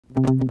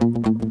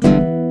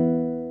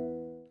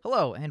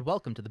Hello, and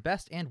welcome to the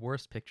Best and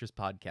Worst Pictures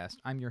podcast.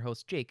 I'm your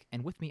host, Jake,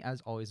 and with me, as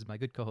always, is my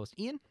good co-host,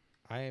 Ian.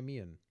 I am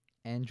Ian.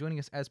 And joining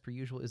us, as per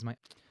usual, is my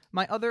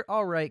other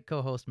all-right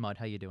co-host, Mud.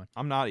 How you doing?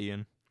 I'm not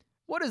Ian.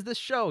 What is this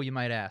show, you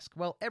might ask?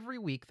 Well, every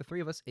week, the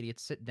three of us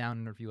idiots sit down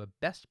and review a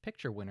Best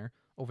Picture winner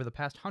over the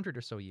past 100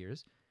 or so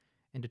years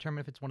and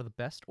determine if it's one of the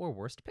best or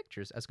worst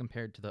pictures as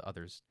compared to the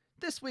others.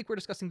 This week, we're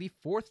discussing the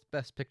fourth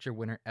Best Picture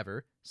winner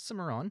ever,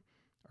 Cimarron.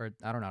 Or,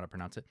 I don't know how to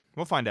pronounce it.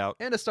 We'll find out.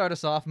 And to start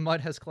us off,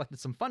 Mud has collected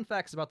some fun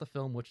facts about the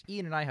film, which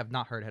Ian and I have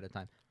not heard ahead of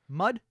time.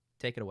 Mud,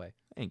 take it away.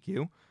 Thank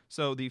you.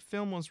 So the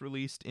film was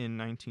released in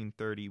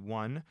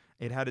 1931.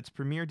 It had its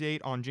premiere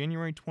date on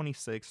January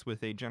 26th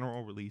with a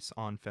general release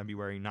on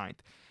February 9th.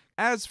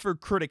 As for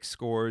critic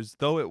scores,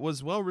 though it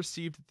was well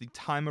received at the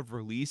time of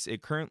release,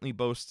 it currently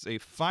boasts a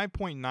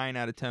 5.9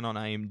 out of 10 on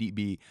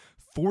IMDb,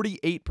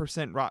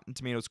 48% Rotten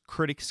Tomatoes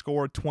critic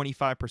score,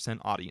 25%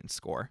 audience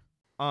score.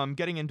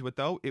 Getting into it,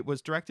 though, it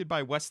was directed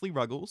by Wesley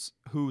Ruggles,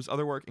 whose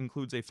other work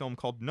includes a film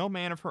called No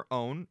Man of Her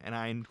Own, and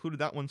I included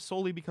that one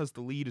solely because the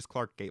lead is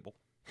Clark Gable.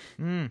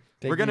 We're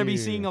going to be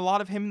seeing a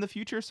lot of him in the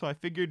future, so I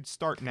figured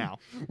start now.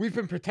 We've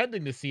been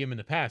pretending to see him in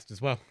the past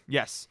as well.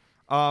 Yes.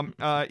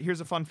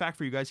 Here's a fun fact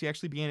for you guys. He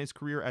actually began his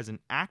career as an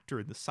actor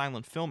in the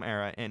silent film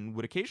era and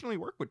would occasionally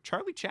work with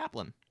Charlie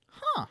Chaplin.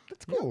 Huh.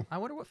 That's cool. I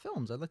wonder what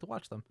films. I'd like to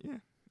watch them.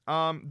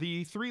 Yeah.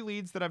 The three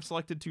leads that I've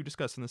selected to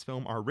discuss in this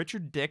film are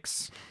Richard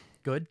Dix,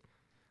 Good.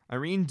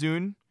 Irene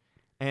Dunne,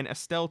 and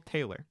Estelle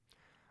Taylor.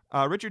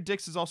 Richard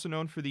Dix is also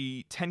known for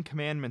the Ten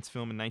Commandments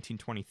film in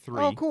 1923.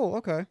 Oh, cool.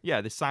 Okay.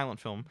 Yeah, the silent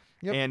film.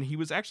 Yep. And he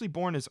was actually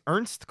born as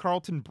Ernst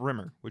Carlton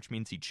Brimmer, which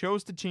means he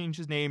chose to change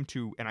his name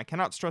to, and I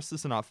cannot stress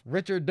this enough,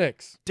 Richard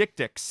Dix. Dick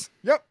Dix.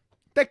 Yep.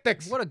 Dick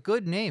Dix. What a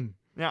good name.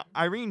 Now,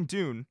 Irene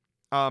Dunne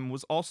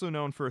was also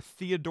known for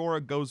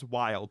Theodora Goes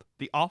Wild,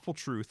 The Awful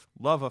Truth,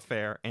 Love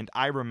Affair, and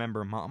I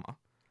Remember Mama.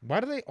 Why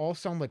do they all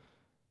sound like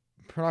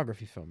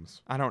pornography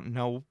films? I don't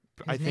know.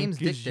 I think name's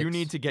Dick you Dix.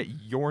 need to get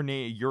your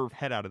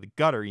head out of the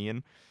gutter,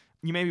 Ian.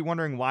 You may be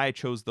wondering why I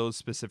chose those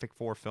specific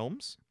four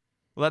films.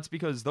 Well, that's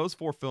because those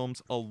four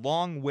films,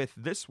 along with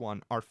this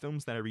one, are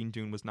films that Irene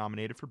Dunne was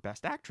nominated for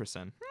Best Actress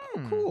in.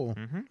 Cool.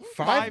 Mm-hmm.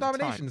 Five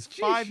nominations. Times.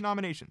 Jeez. 5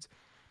 nominations.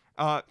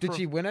 Did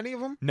she win any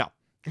of them? No.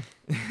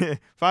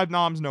 5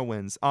 noms, no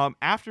wins.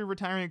 After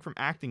retiring from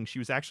acting, she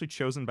was actually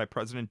chosen by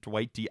President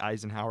Dwight D.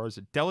 Eisenhower as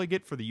a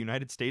delegate for the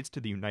United States to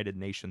the United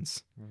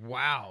Nations.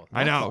 Wow.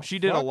 I know. the She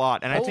did a fuck? lot.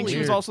 And I think she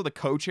was Weird. also the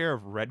co-chair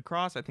of Red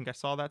Cross. I think I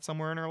saw that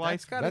somewhere in her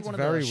life. That's gotta That's be one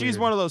very of the, She's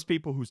weird. one of those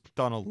people who's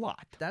done a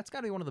lot. That's got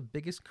to be one of the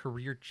biggest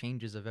career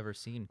changes I've ever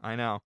seen. I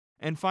know.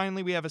 And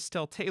finally, we have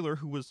Estelle Taylor,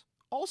 who was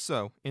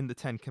also in the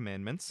Ten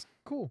Commandments.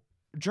 Cool.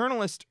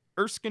 Journalist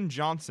Erskine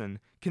Johnson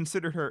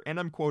considered her, and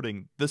I'm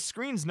quoting, the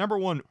screen's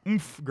 #1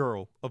 oomph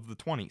girl of the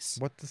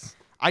 20s. What this?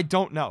 I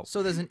don't know.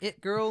 So there's an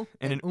it girl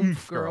And an an oomph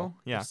oomph girl. girl.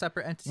 Yeah.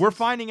 Separate entities. We're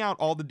finding out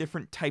all the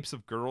different types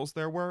of girls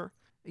there were.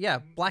 Yeah,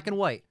 black and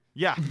white.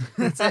 Yeah.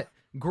 That's it.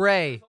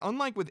 Gray.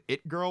 Unlike with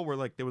It Girl, where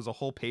like there was a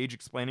whole page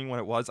explaining what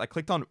it was, I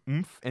clicked on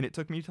oomph and it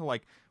took me to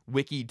like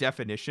wiki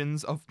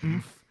definitions of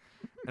oomph.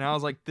 And I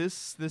was like,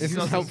 this This is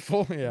doesn't-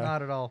 helpful. Yeah.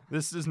 Not at all.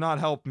 This does not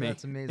help me.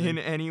 That's amazing. In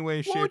any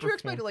way, shape, What would you or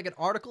expect? form. Like an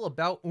article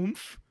about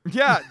oomph?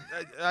 Yeah,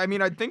 I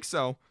mean, I'd think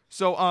so.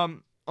 So,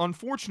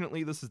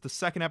 unfortunately, this is the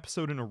second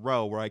episode in a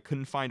row where I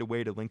couldn't find a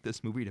way to link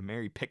this movie to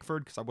Mary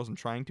Pickford because I wasn't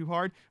trying too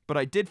hard. But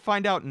I did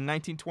find out in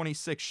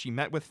 1926 she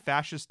met with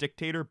fascist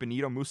dictator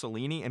Benito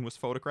Mussolini and was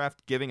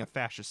photographed giving a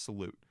fascist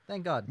salute.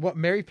 Thank God. What?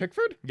 Mary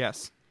Pickford?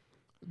 Yes.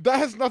 That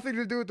has nothing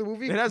to do with the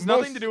movie. It has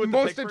nothing to do with the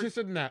most Pickford.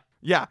 interested in that.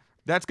 Yeah,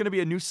 that's going to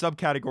be a new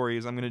subcategory.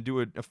 Is I'm going to do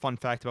a fun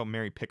fact about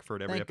Mary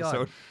Pickford every Thank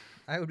episode. God.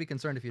 I would be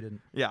concerned if you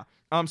didn't. Yeah.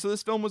 So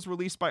this film was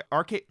released by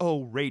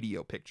RKO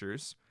Radio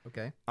Pictures.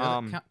 Okay. They're the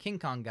Um, King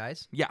Kong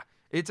guys. Yeah,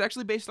 it's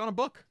actually based on a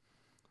book.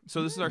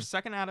 So this is our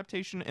second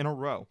adaptation in a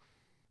row.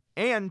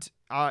 And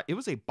it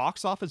was a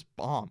box office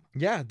bomb.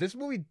 Yeah, this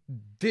movie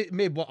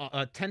made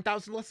what,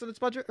 10,000 less than its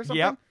budget or something.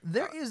 Yep.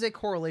 There is a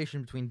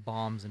correlation between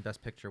bombs and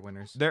Best Picture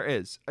winners. There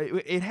is.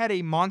 It had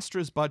a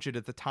monstrous budget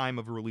at the time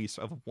of release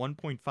of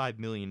 $1.5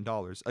 million.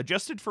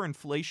 Adjusted for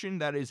inflation,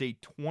 that is a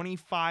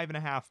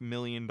 $25.5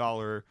 million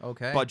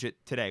Okay. budget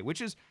today,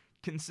 which is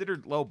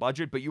considered low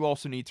budget, but you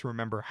also need to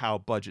remember how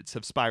budgets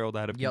have spiraled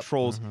out of Yep.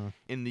 controls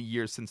in the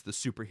years since the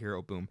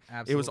superhero boom.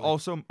 It was Absolutely.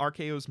 also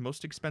RKO's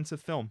most expensive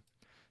film.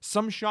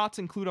 Some shots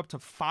include up to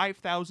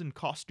 5,000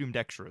 costumed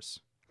extras.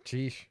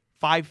 Sheesh.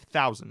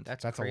 5,000.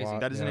 That's That's a crazy. lot.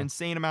 That is an yeah.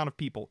 insane amount of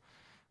people.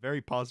 Very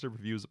positive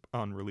reviews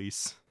on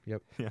release.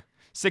 Yep. Yeah.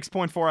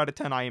 6.4 out of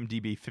 10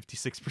 IMDb,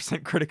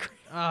 56% critic rating.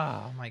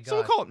 Oh my God. So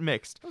we'll call it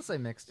mixed. Let's say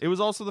mixed. It was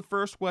also the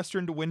first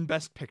Western to win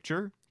Best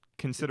Picture,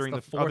 considering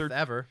it's the the fourth other.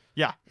 ever.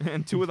 Yeah,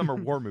 and 2 of them are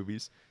war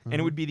movies. And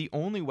it would be the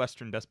only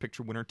Western Best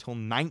Picture winner till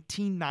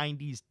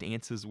 1990's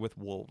Dances with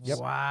Wolves. Yep.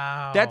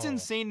 Wow. That's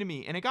insane to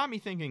me. And it got me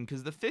thinking,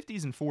 because the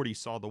 50s and 40s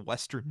saw the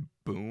Western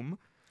boom.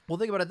 Well,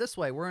 think about it this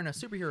way: we're in a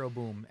superhero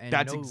boom, and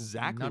That's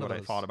exactly none of what I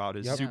those. thought about.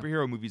 Is Yep.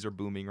 superhero movies are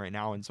booming right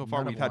now, and so far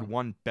None of we've had them.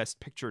 one Best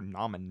Picture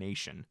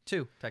nomination.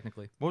 2,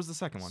 technically. What was the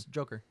second one? It's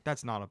Joker.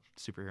 That's not a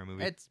superhero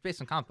movie. It's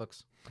based on comic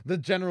books. The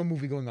general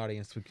movie-going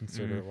audience would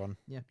consider it one.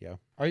 Yeah. Yeah.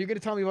 Are you going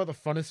to tell me about the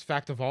funnest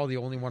fact of all, the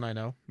only one I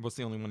know? What's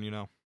the only one you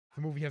know?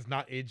 The movie has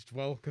not aged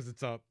well because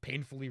it's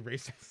painfully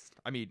racist.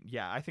 I mean,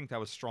 yeah, I think that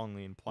was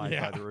strongly implied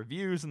Yeah. by the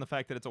reviews and the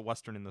fact that it's a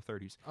Western in the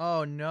 30s.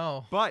 Oh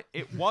no. But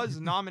it was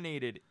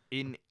nominated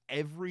in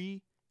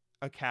every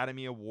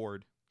Academy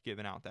Award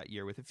given out that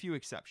year, with a few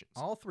exceptions.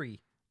 All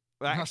 3.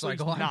 Well, Oh, actually, sorry,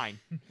 go on. 9.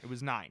 It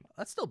was 9.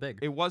 That's still big.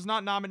 It was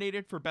not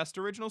nominated for Best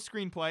Original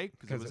Screenplay because it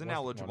 'Cause it was wasn't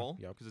ineligible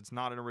one. Yep. because it's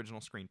not an original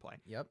screenplay.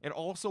 Yep. It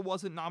also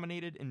wasn't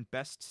nominated in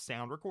Best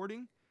Sound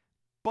Recording,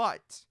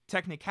 but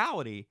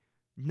technicality,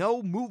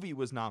 no movie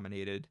was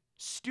nominated.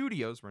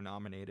 Studios were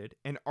nominated,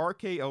 and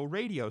RKO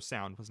Radio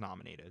Sound was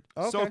nominated.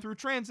 So Okay. through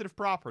transitive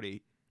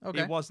property,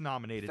 Okay. it was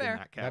nominated Fair. in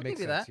that That category. I'll makes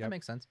give you sense, that. yep. That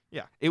makes sense.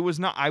 Yeah, it was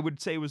not. I would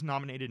say it was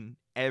nominated in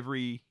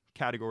every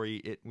category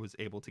it was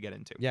able to get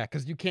into. Yeah,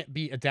 because you can't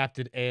be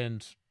adapted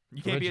and You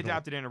can't be Original.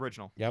 adapted and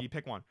original. Yep. You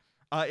pick one.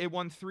 It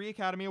won 3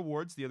 Academy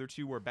Awards. The other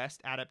 2 were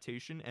Best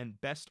Adaptation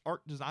and Best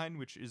Art Design,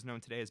 which is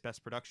known today as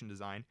Best Production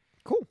Design,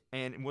 cool.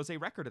 and it was a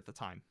record at the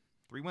time.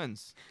 3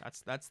 wins.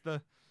 That's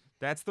the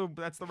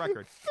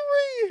record.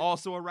 3.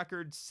 Also a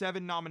record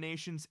 7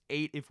 nominations,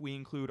 8 if we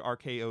include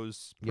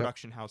RKO's Yep.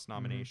 production house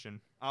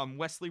nomination.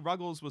 Wesley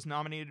Ruggles was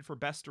nominated for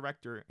Best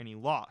Director and he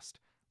lost.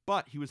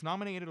 But he was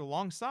nominated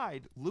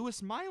alongside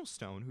Louis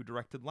Milestone, who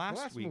directed last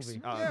Last week's movie.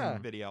 Yeah.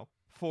 video,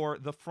 for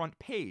The Front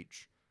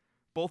Page.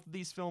 Both of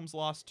these films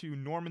lost to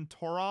Norman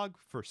Torog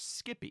for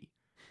Skippy.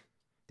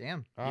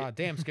 Damn.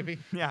 Damn, Skippy.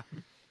 Yeah.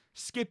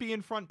 Skippy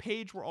and Front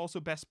Page were also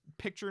Best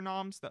Picture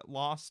noms that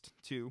lost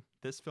to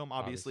this film,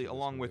 obviously, Obviously, this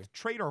along movie. with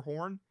Trader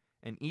Horn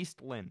and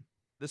East Lynne.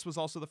 This was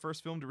also the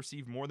first film to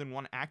receive more than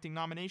one acting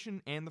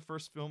nomination and the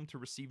first film to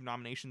receive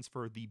nominations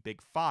for the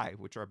Big Five,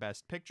 which are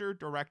Best Picture,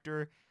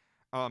 Director,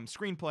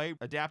 Screenplay,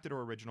 Adapted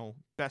or Original,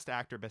 Best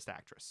Actor, Best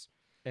Actress.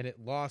 And it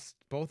lost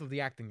both of the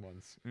acting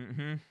ones.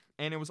 Mm-hmm.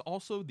 And it was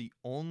also the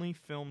only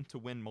film to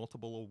win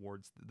multiple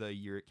awards the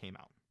year it came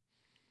out.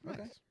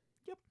 Okay. Nice.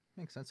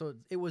 Makes sense. So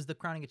it was the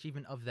crowning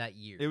achievement of that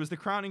year. It was the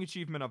crowning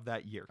achievement of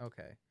that year.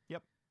 Okay.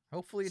 Yep.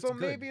 Hopefully it's So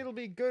good. maybe it'll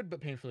be good, but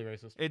painfully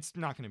racist. It's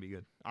not going to be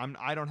good.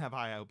 I don't have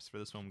high hopes for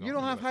this film. Going You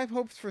don't have into it. high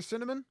hopes for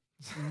Cinnamon?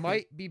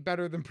 Might be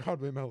better than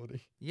Broadway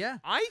Melody. Yeah.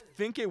 I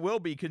think it will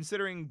be,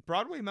 considering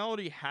Broadway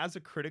Melody has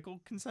a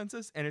critical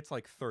consensus and it's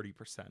like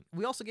 30%.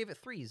 We also gave it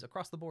 3s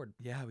across the board.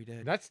 Yeah, we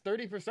did. That's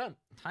 30%.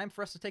 Time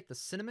for us to take the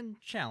cinnamon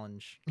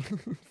challenge.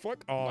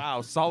 Fuck off.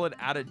 Wow, solid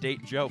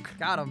out-of-date joke.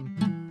 Got him.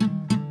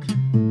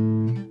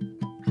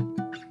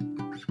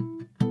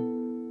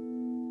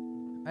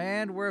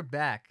 And we're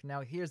back.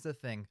 Now, here's the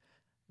thing.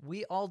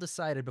 We all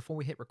decided before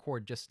we hit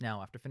record just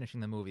now, after finishing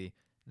the movie,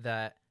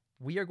 that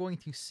we are going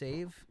to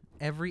save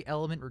every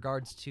element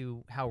regards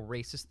to how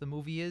racist the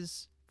movie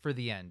is for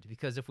the end.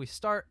 Because if we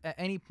start at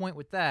any point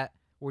with that,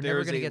 we're never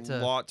There's going to a get to...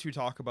 lot to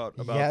talk about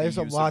Yeah, the there's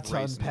a use lot of to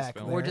race in this unpack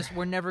film. there.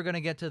 we're never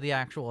gonna get to the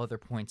actual other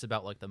points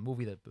about like the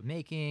movie that we're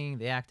making,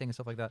 the acting and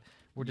stuff like that.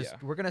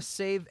 We're gonna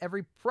save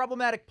every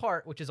problematic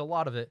part, which is a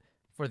lot of it,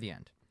 for the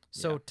end.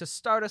 So Yeah. to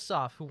start us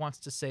off, who wants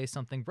to say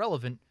something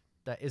relevant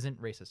that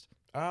isn't racist?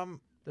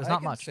 There's I not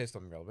can much. say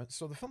something relevant.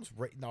 So the film's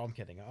right. No, I'm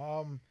kidding.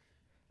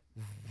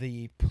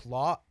 The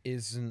plot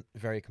isn't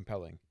very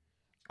compelling.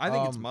 I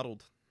think it's Um,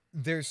 muddled.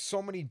 There's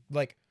so many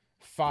like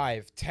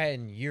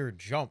 5-10 year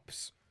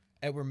jumps,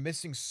 and we're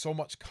missing so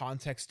much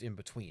context in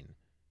between.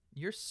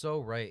 You're so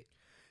right.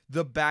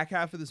 The back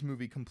half of this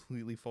movie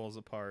completely falls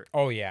apart.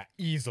 Oh yeah,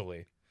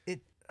 easily.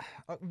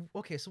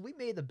 Okay, so we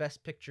made the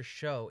Best Picture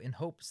show in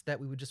hopes that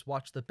we would just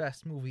watch the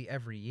best movie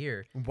every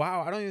year.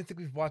 Wow, I don't even think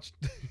we've watched.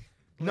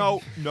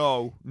 No.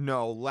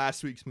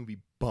 Last week's movie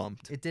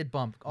bumped. It did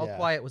bump. All Yeah.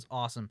 Quiet was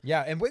awesome.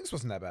 Yeah, and Wings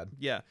wasn't that bad.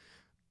 Yeah.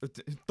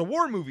 The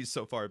war movies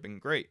so far have been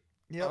great.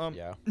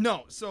 Yeah.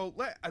 No, so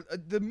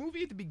the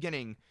movie at the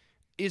beginning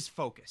is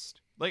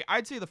focused. Like,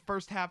 I'd say the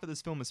first half of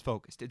this film is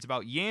focused. It's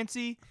about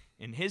Yancey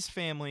and his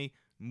family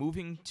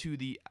moving to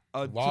the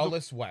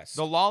Lawless West.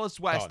 the lawless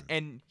West, Done.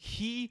 and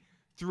he,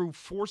 through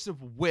force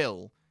of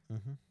will,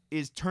 Mhm.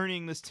 is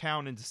turning this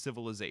town into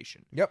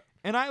civilization. Yep.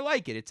 And I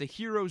like it. It's a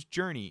hero's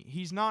journey.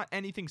 He's not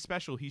anything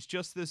special. He's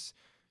just this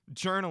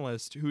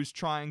journalist who's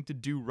trying to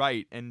do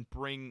right and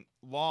bring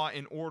law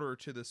and order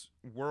to this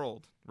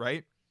world,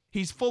 right?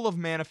 He's full of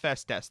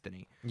manifest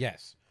destiny.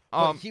 Yes.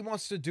 But Um, he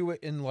wants to do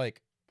it in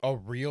like a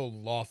real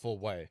lawful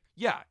way.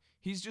 Yeah,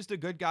 he's just a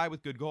good guy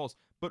with good goals.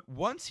 But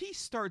once he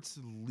starts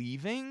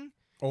leaving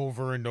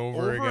Over and over,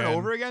 over again. and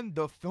over again,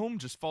 the film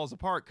just falls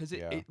apart because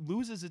Yeah. it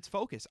loses its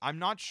focus. I'm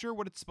not sure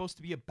what it's supposed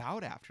to be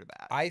about after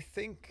that. I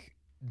think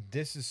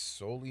this is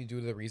solely due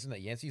to the reason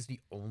that Yancey is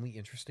the only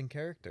interesting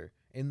character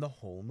in the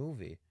whole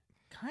movie.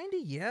 Kinda,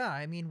 yeah.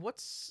 I mean,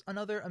 what's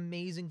another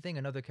amazing thing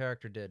another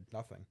character did?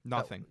 Nothing.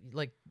 Nothing.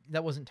 Like,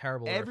 that wasn't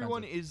terrible. Or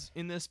Everyone offensive. is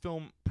in this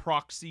film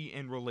proxy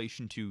in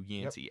relation to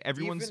Yancey.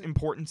 Everyone's Even-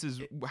 importance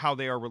is how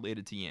they are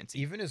related to Yancey.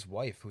 Even his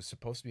wife, who's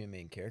supposed to be a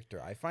main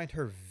character, I find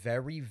her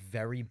very,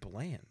 very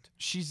bland.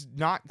 She's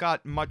not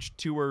got much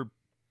to her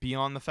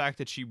beyond the fact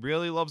that she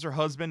really loves her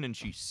husband and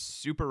she's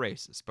super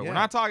racist. But we're Yeah.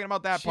 not talking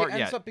about that She part ends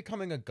yet. up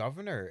becoming a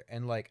governor,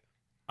 and like,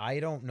 I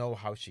don't know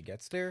how she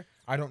gets there.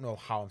 I don't know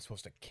how I'm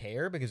supposed to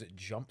care because it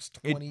jumps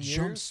 20 It years.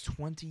 jumps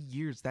 20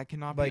 years. That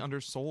cannot Like, be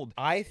undersold.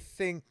 I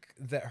think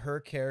that her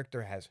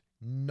character has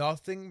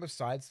nothing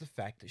besides the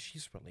fact that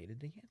she's related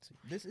to Yancey.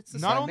 It's the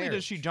Not side only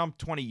does she marriage. jump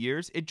 20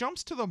 years, it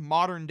jumps to the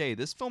modern day.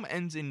 This film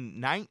ends in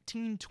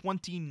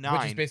 1929,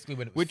 Which is basically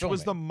when it was which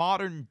was the filming.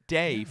 modern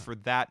day Yeah. for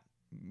that,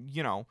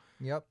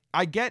 Yep.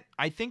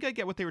 I think I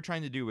get what they were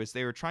trying to do is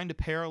they were trying to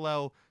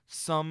parallel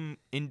some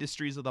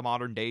industries of the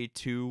modern day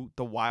to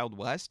the Wild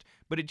West,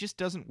 but it just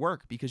doesn't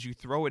work because you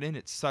throw it in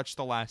at such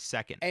the last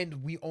second.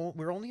 And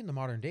we're only in the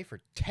modern day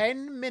for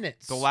 10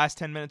 minutes. The last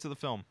 10 minutes of the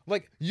film.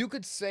 Like, you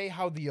could say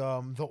how the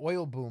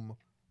oil boom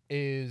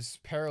is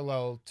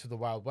parallel to the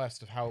Wild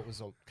West, of how it was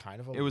a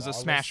kind of a It was a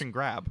lawless- smash and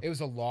grab. It was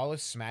a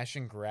lawless smash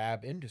and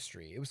grab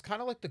industry. It was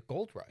kind of like the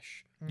gold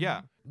rush.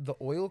 Yeah. The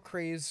oil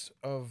craze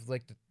of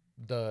like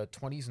the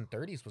 20s and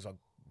 30s was a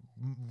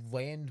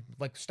land,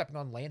 like stepping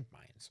on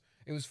landmines.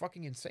 It was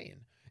fucking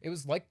insane. It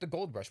was like the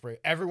gold rush where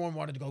everyone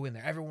wanted to go in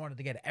there, everyone wanted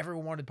to get it,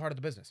 everyone wanted part of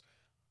the business.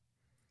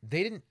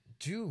 They didn't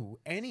do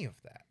any of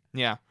that.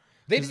 Yeah.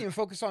 They didn't even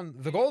focus on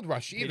the gold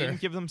rush They either.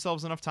 didn't give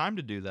themselves enough time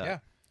to do that. Yeah.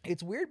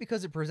 It's weird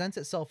because it presents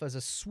itself as a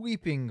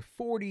sweeping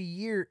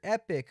 40-year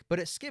epic, but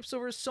it skips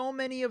over so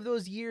many of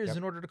those years Yep.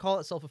 in order to call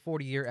itself a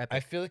 40-year epic. I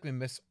feel like we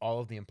miss all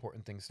of the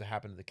important things to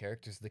happen to the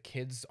characters. The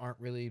kids aren't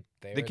really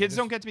there. The kids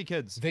don't get to be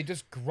kids. They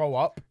just grow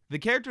up. The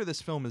character of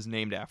this film is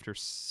named after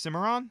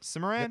Cimarron?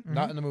 Cimarron?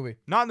 Not in the movie.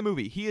 Not in the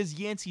movie. He is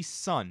Yancey's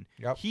son.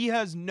 Yep. He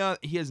has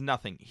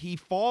nothing. He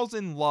falls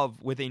in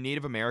love with a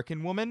Native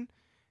American woman.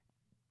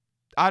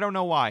 I don't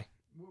know why.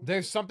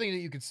 There's something that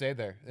you could say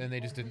there, and they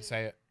just didn't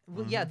say it.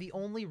 Well, yeah, the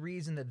only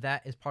reason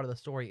that is part of the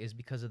story is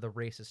because of the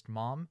racist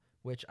mom,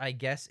 which I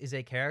guess is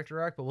a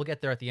character arc, but we'll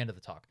get there at the end of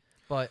the talk.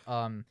 But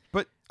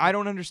But I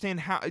don't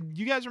understand how.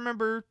 You guys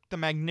remember the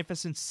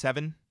Magnificent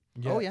Seven?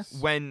 Oh, yeah.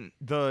 When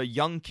the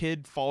young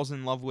kid falls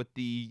in love with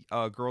the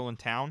girl in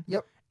town?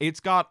 Yep.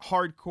 It's got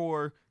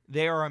hardcore,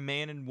 they are a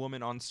man and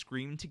woman on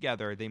screen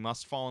together. They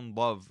must fall in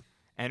love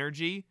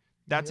energy.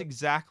 That's Yep.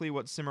 exactly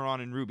what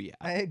Cimarron and Ruby have.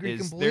 I agree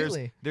is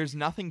completely. There's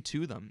nothing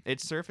to them.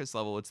 It's surface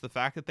level. It's the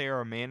fact that they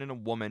are a man and a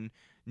woman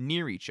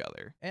near each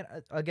other. And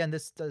again,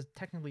 this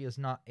technically is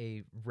not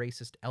a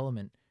racist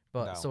element,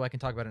 but No. so I can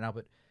talk about it now.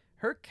 But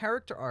her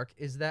character arc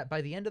is that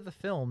by the end of the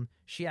film,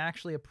 she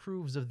actually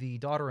approves of the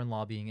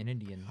daughter-in-law being an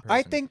Indian person.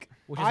 I think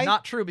which is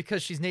not true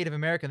because she's Native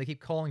American. They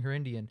keep calling her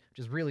Indian, which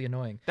is really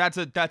annoying. That's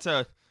a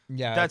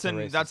Yeah, that's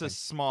racist a thing.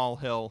 small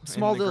hill.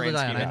 Small in the little grand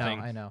design, scheme I of know,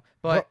 things. I know.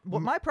 But But-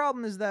 what my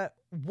problem is that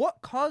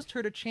what caused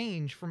her to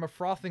change from a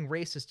frothing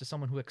racist to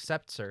someone who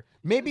accepts her?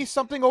 Maybe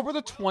something over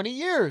the 20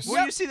 years.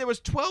 Well, you see, there was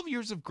 12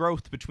 years of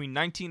growth between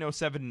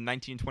 1907 and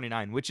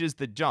 1929, which is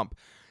the jump.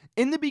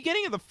 In the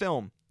beginning of the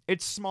film,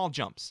 it's small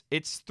jumps.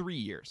 It's 3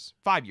 years,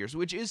 5 years,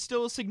 which is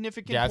still a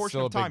significant Yeah, it's portion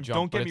still a of time. big jump.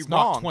 Don't but get me it's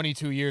wrong. not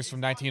 22 years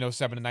from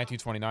 1907 to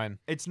 1929.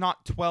 It's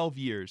not 12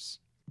 years.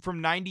 From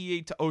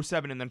 98 to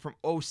 07 and then from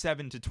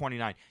 07 to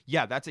 29.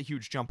 Yeah, that's a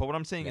huge jump. But what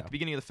I'm saying at Yeah. the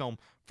beginning of the film,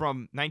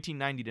 from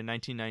 1990 to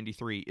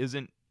 1993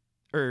 isn't,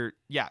 from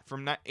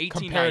 1890.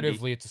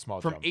 Comparatively, it's a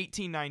small From jump.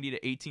 1890 to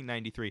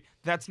 1893,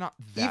 that's not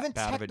that Even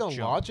bad of a jump.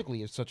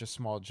 technologically, it's such a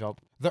small jump.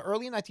 The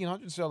early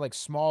 1900s are like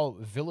small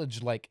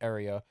village-like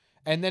area,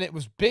 and then it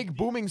was big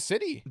booming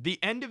city. The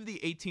end of the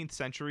 18th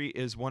century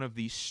is one of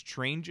the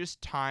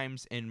strangest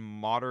times in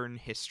modern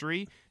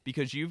history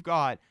because you've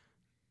got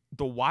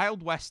the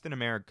Wild West in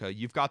America,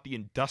 you've got the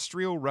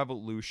Industrial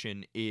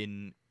Revolution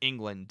in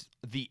England,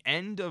 the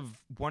end of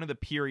one of the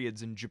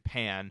periods in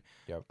Japan,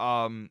 Yep.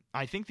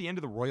 I think the end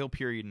of the royal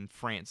period in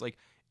France. Like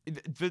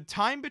the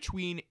time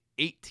between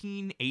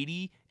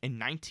 1880 and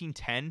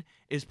 1910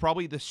 is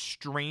probably the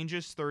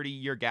strangest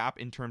 30-year gap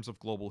in terms of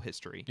global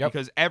history Yep.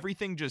 because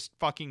everything just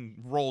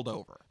fucking rolled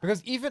over.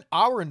 Because even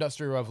our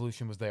industrial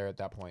revolution was there at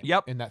that point.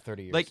 Yep. In that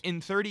 30 years. Like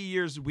in 30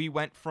 years, we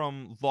went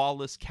from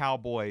lawless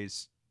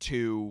cowboys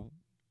to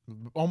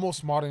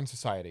almost modern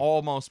society.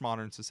 almost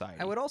modern society.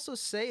 I would also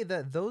say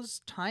that those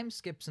time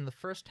skips in the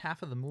first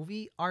half of the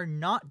movie are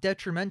not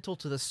detrimental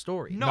to the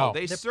story. no, No.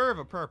 they serve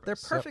a purpose.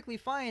 They're perfectly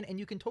fine, and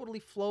you can totally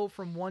flow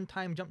from one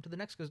time jump to the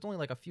next because it's only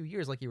like a few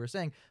years, like you were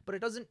saying, but it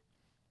doesn't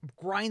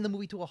grind the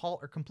movie to a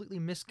halt or completely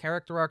miss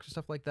character arcs or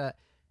stuff like that.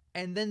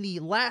 And then the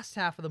last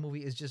half of the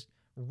movie is just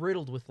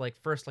riddled with like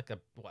first like a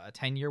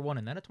 10-year one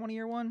and then a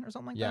 20-year one or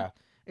something like Yeah. that.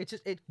 It's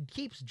just it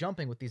keeps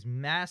jumping with these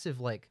massive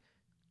like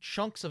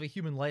chunks of a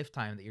human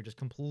lifetime that you're just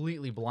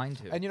completely blind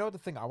to. And you know what the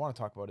thing I want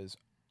to talk about is,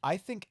 I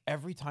think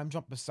every time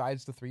jump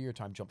besides the 3-year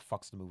time jump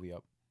fucks the movie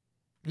up.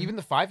 Even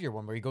the 5-year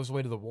one where he goes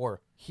away to the war.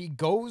 He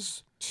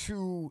goes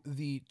to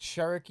the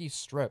Cherokee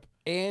Strip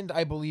and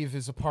I believe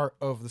is a part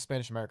of the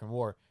Spanish-American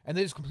War. And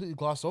they just completely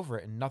gloss over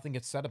it and nothing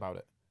gets said about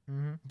it.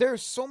 Mm-hmm. There are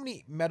so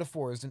many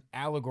metaphors and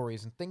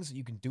allegories and things that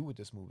you can do with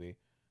this movie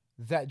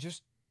that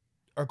just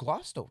are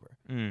glossed over.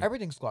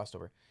 Everything's glossed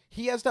over.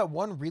 He has that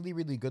one really,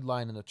 really good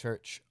line in the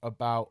church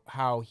about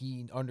how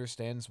he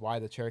understands why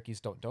the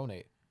Cherokees don't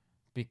donate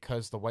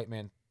because the white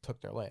man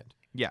took their land.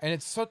 Yeah. And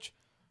it's such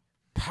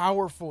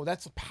powerful.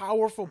 That's a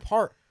powerful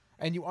part.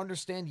 And you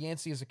understand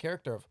Yancey as a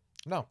character of,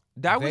 no.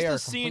 That was they the are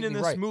scene in completely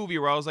this right. movie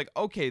where I was like,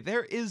 okay,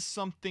 there is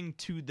something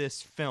to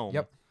this film.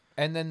 Yep.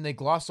 And then they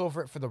gloss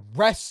over it for the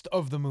rest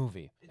of the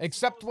movie.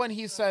 Except when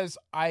he says,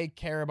 I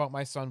care about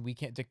my son. We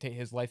can't dictate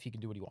his life. He can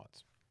do what he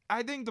wants.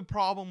 I think the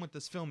problem with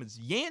this film is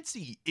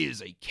Yancey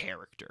is a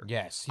character.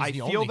 Yes, he's I the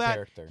feel only that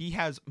character. he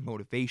has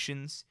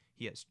motivations,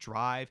 he has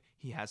drive,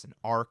 he has an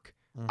arc.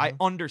 Mhm. I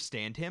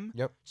understand him.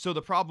 Yep. So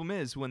the problem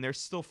is when there's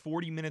still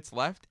 40 minutes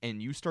left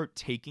and you start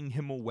taking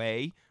him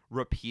away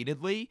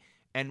repeatedly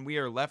and we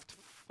are left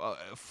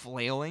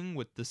flailing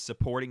with the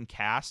supporting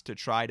cast to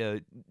try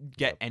to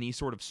get any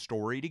sort of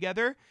story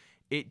together,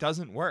 it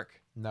doesn't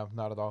work. No,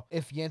 not at all.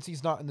 If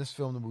Yancey's not in this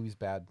film, the movie's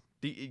bad.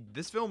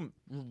 This film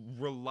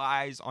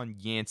relies on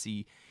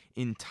Yancey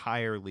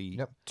entirely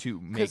Yep. to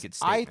make 'Cause its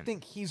statement. I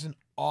think he's an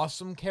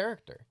awesome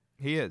character.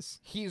 He is.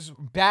 He's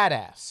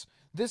badass.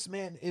 This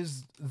man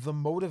is the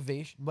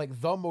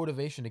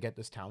motivation to get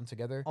this town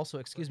together. Also,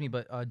 excuse me,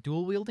 but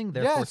dual wielding,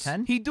 therefore Yes.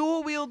 10. He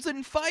dual wields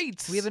and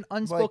fights. We have an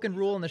unspoken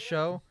rule in the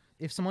show.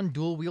 If someone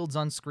dual wields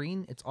on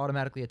screen, it's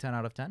automatically a 10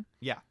 out of 10.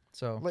 Yeah.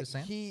 So, Like just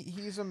saying.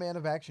 he's a man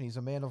of action. He's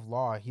a man of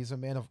law. He's a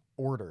man of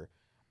order.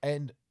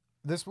 And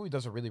this movie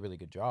does a really, really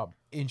good job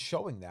in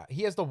showing that.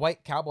 He has the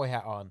white cowboy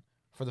hat on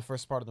for the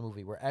first part of the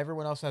movie, where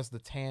everyone else has the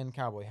tan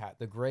cowboy hat,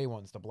 the gray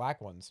ones, the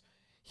black ones.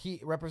 He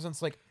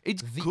represents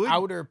It's the good.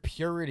 outer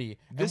purity.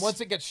 This- And once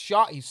it gets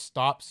shot, he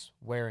stops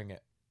wearing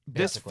it.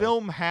 This basically.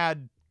 film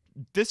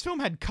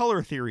had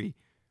color theory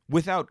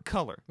without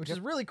color. Which is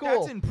really That's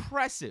cool.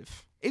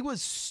 impressive. It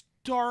was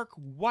stark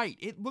white.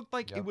 It looked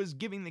like Yep. it was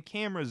giving the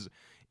cameras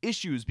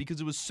issues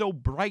because it was so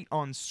bright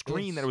on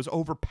screen that it It's- was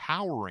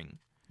overpowering.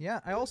 Yeah,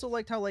 I also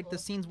liked how the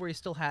scenes where he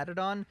still had it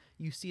on,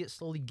 you see it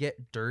slowly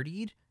get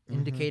dirtied,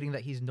 indicating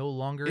that he's no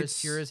longer as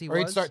It's- pure as he Or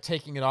he'd was. start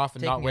taking it off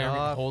and not Taking it wearing it and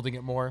off. holding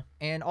it more.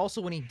 And also,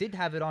 when he did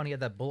have it on, he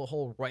had that bullet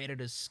hole right at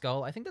his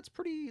skull. I think that's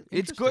pretty interesting.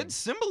 It's good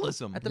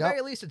symbolism. At the Yep.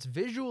 very least, it's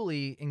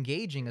visually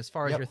engaging as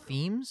far as Yep. your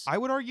themes. I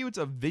would argue it's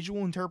a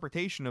visual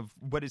interpretation of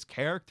what his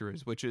character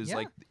is, which is Yeah.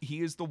 like he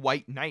is the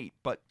white knight,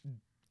 but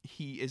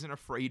he isn't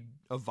afraid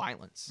of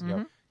violence.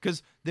 Mhm.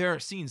 Because there are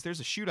scenes, there's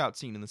a shootout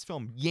scene in this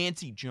film.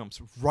 Yancey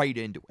jumps right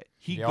into it.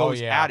 He Oh,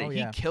 goes yeah. at it. Oh, he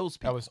yeah. kills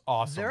people. That was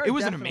awesome. There are It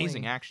was an definitely-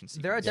 amazing action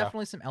scene. There are Yeah.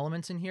 definitely some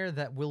elements in here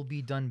that will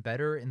be done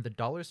better in the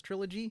Dollars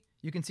trilogy.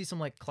 You can see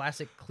some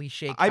classic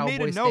cliche cowboy I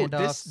made a note.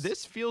 standoffs.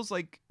 This feels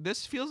like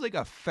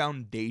a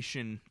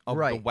foundation of the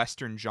Right.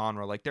 Western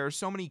genre. Like there are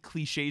so many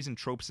cliches and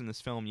tropes in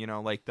this film. You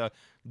know, like the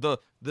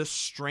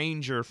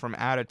stranger from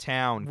out of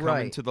town coming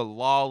Right. to the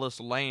lawless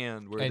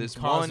land where And this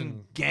causing-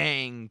 one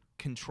gang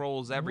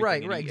controls everything.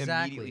 Right, and right, he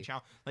exactly.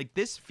 immediately like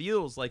this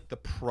feels like the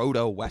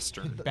proto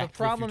Western. The Back to the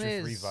problem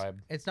Future 3 is, vibe.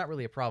 it's not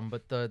really a problem,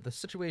 but the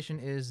situation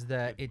is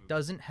that it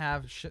doesn't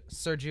have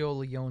Sergio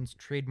Leone's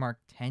trademark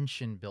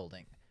tension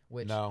building,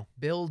 which No.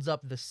 builds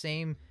up the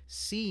same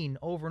scene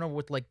over and over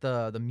with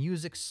the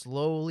music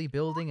slowly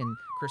building and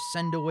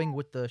crescendoing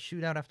with the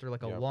shootout after a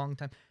Yep. long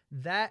time.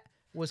 That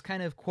was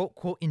kind of quote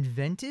quote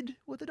invented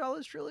with the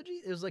Dollars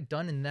trilogy. It was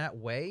done in that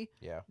way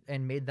Yeah.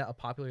 and made that a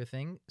popular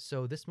thing.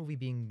 So this movie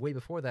being way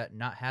before that,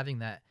 not having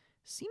that,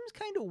 seems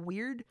kind of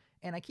weird.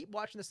 And I keep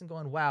watching this and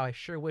going, wow, I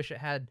sure wish it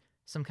had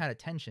some kind of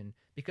tension,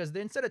 because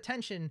instead of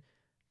tension,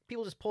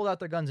 people just pulled out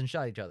their guns and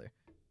shot each other.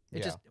 It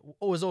Yeah. just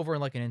was over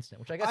in an instant,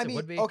 which I guess I it mean,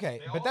 would be. okay,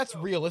 but that's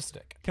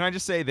realistic. Can I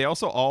just say they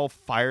also all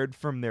fired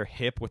from their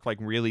hip with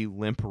really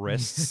limp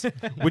wrists,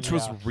 which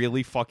was Yeah.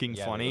 really fucking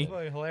Yeah, funny. It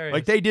was hilarious.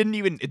 Like they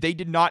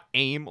did not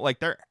aim. Like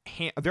their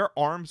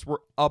arms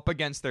were up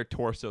against their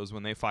torsos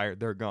when they fired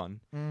their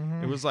gun.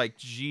 Mhm. It was like,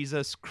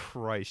 Jesus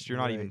Christ, you're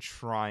not even Right.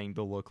 trying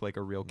to look like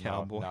a real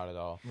cowboy. No, not at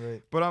all.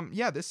 Right. But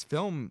yeah, this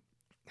film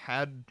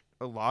had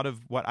a lot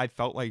of what I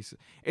felt like.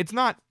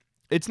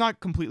 It's not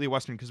completely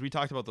Western because we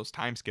talked about those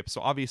time skips.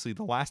 So obviously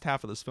the last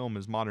half of this film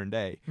is modern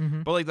day.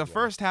 Mhm. But the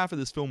first half of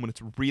this film, when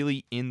it's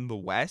really in the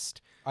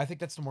West, I think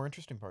that's the more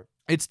interesting part.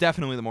 it's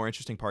definitely the more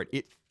interesting part.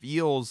 It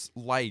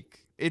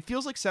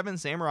feels like Seven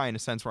Samurai in a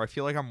sense, where I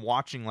feel like I'm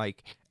watching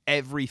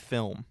every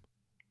film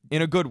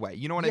in a good way.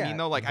 You know what I mean?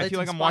 Though, I It's feel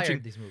like I'm inspired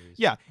watching. these movies.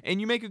 Yeah,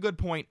 and you make a good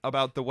point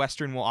about the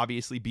Western will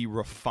obviously be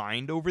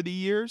refined over the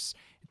years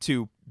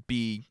to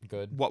be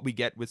Good. what we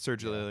get with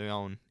Sergio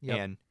Leone Yep.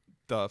 and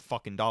the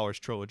fucking Dollars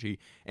trilogy,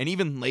 and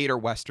even later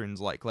Westerns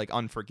like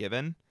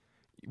Unforgiven,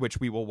 which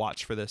we will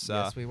watch for this.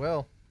 Yes, we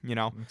will. You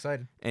know, I'm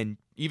excited. and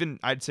even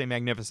I'd say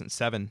Magnificent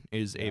Seven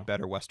is a Yeah.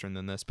 better Western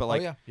than this. But Oh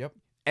yeah. Yep.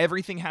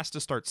 everything has to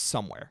start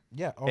somewhere.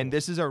 Yeah. Oh, And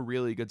this is a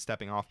really good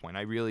stepping off point.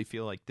 I really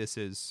feel like this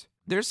is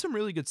There's some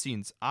really good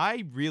scenes.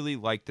 I really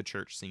like the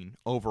church scene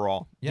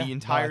overall. Yeah, The no,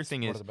 entire that's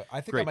thing one is of the I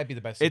think great. that might be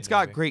the best scene It's in the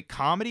got movie. great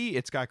comedy.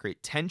 It's got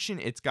great tension.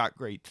 It's got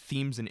great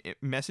themes and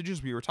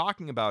messages. We were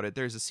talking about it.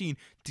 There's a scene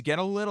to get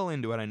a little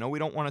into it. I know we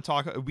don't want to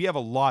talk. We have a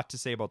lot to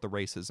say about the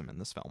racism in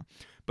this film,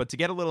 but to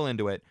get a little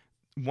into it,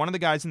 one of the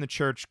guys in the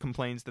church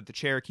complains that the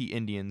Cherokee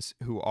Indians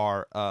who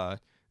are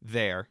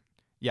there.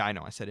 Yeah, I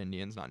know. I said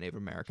Indians, not Native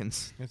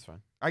Americans. It's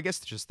fine. I guess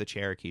just the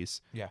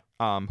Cherokees. Yeah.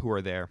 Who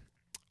are there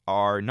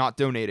are not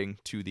donating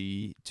to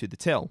the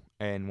till,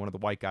 and one of the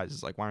white guys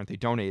is like, why aren't they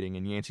donating?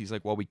 And Yancey's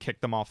like, well, we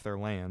kicked them off their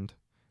land,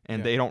 and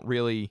Yeah. they don't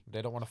really.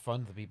 They don't want to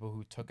fund the people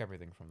who took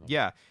everything from them.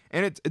 Yeah,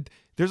 and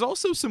there's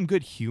also some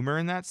good humor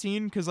in that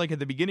scene because like at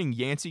the beginning,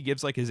 Yancey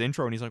gives like his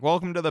intro, and he's like,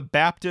 welcome to the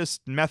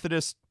Baptist,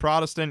 Methodist,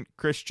 Protestant,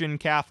 Christian,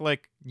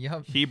 Catholic,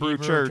 Yep. Hebrew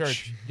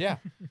Church. Yeah.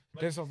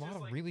 There's a lot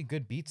of really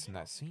good beats in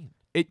that scene.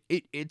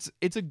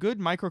 It's a good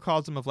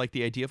microcosm of like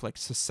the idea of like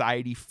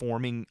society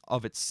forming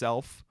of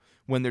itself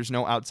when there's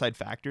no outside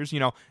factors. You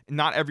know,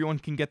 not everyone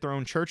can get their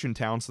own church in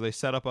town, so they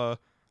set up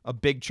a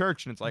big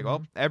church, and it's like,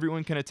 well,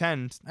 everyone can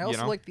attend. I also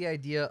you know? like the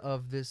idea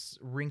of this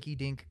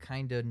rinky-dink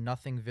kind of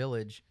nothing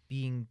village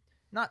being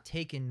not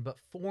taken, but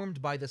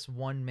formed by this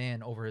one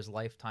man over his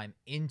lifetime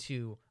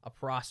into a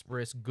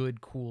prosperous, good,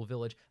 cool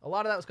village. A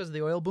lot of that was because of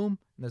the oil boom.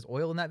 And there's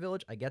oil in that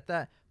village. I get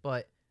that.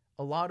 But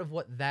a lot of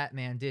what that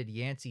man did,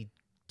 Yancey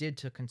did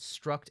to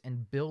construct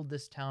and build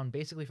this town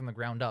basically from the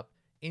ground up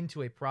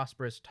into a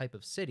prosperous type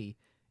of city,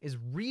 is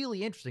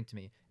really interesting to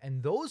me.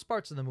 And those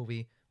parts of the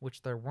movie,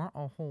 which there weren't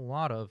a whole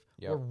lot of,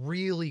 Yep. were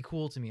really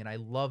cool to me. And I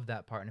love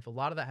that part. And if a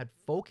lot of that had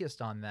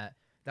focused on that,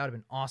 that would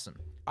have been awesome.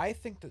 I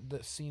think that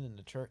the scene in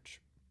the church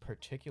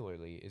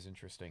particularly is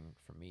interesting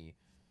for me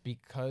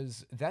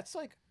because that's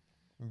like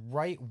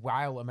right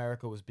while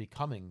America was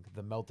becoming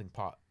the melting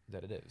pot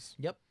that it is.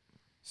 Yep.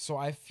 So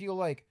I feel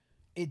like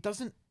it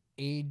doesn't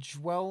age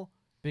well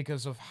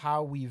because of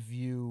how we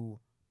view,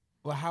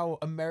 well, how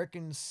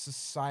American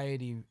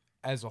society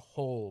as a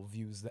whole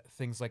views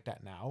things like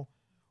that now.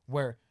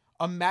 Where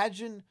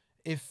imagine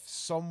if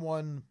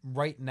someone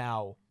right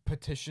now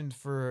petitioned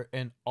for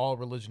an all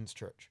religions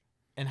church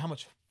and how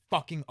much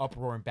fucking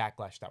uproar and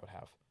backlash that would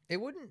have. It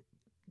wouldn't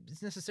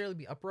necessarily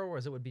be uproar,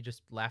 as it would be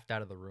just laughed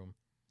out of the room.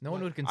 No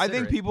one would consider I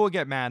think it. people would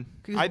get mad.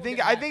 I think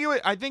it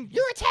would. I think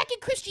You're attacking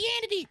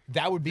Christianity.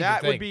 That would be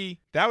that the thing.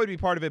 would be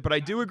part of it. But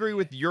I do agree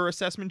with your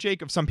assessment,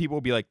 Jake. Of some people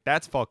will be like,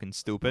 "That's fucking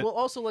stupid." Well,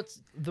 also,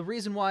 the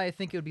reason why I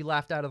think it would be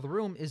laughed out of the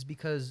room is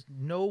because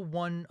no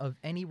one of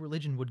any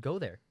religion would go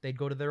there. They'd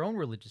go to their own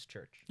religious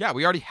church. Yeah,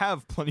 we already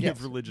have plenty Yes.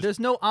 of religious. There's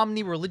no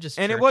omni-religious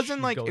And church it wasn't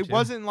you'd like go it to.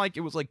 wasn't like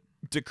it was like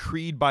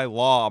decreed by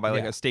law by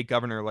like Yeah. a state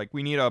governor. Like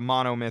we need a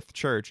monomyth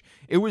church.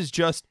 It was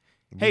just,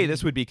 hey,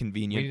 this would be We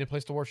convenient. need a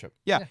place to worship.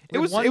 Yeah, Yeah, it we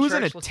was have it one was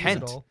in a church, let's use it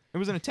tent. all. It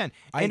was in a tent,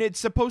 I- and it's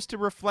supposed to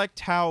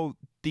reflect how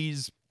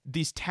these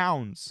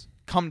towns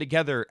come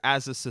together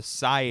as a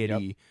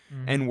society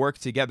and work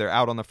together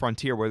out on the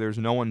frontier where there's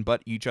no one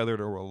but each other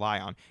to rely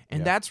on. And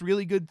Yeah. that's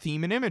really good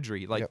theme and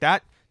imagery. Like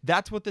Yep.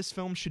 that's what this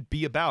film should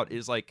be about,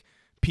 is like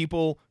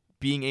people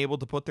being able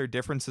to put their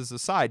differences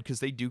aside, because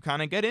they do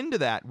kind of get into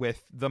that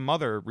with the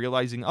mother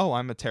realizing, oh,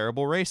 I'm a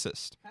terrible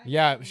racist.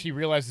 Yeah, she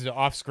realizes it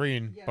off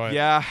screen, but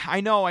Yeah, I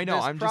know. There's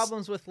I'm just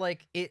problems with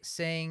like it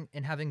saying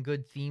and having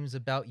good themes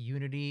about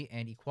unity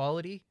and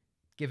equality,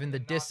 given the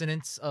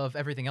dissonance of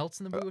everything else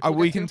in the movie. Which we'll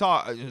we get can to.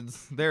 talk.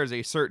 There's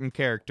a certain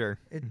character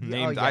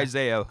named yeah.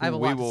 Isaiah I have who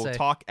a we lot to will say.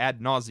 talk ad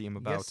nauseum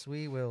about. Yes,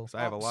 we will. So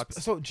I have a lot.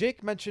 So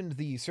Jake mentioned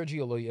the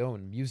Sergio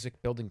Leone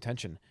music building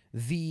tension.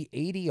 The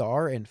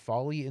ADR and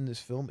Foley in this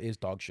film is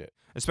dog shit.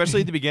 Especially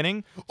at the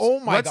beginning. Oh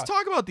my Let's God.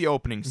 talk about the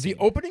opening scene. The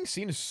opening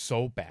scene is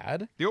so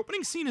bad. The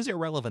opening scene is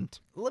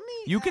irrelevant. Let me.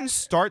 You can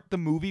start the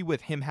movie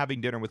with him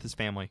having dinner with his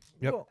family.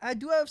 Yep. Well, I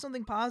do have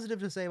something positive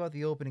to say about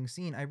the opening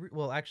scene.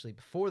 Well, actually,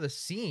 before the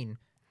scene,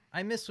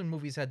 I miss when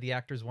movies had the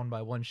actors one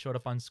by one showed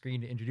up on screen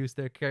to introduce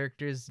their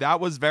characters. That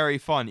was very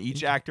fun.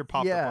 Each actor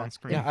popped Yeah. up on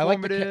screen. Yeah, I like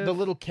Informative. the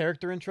little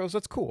character intros.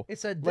 That's cool. It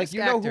said Like this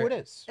you know actor, who it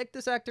is. Like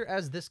this actor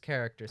as this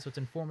character, so it's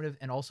informative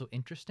and also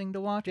interesting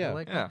to watch. I Yeah.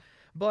 like Yeah. that.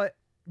 But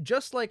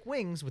just like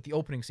Wings with the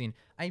opening scene,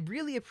 I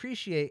really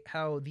appreciate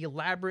how the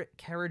elaborate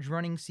carriage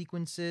running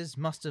sequences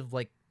must have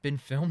like been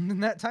filmed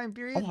in that time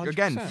period. Oh,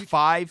 Again, 100%.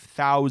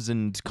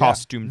 5,000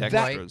 costumed That-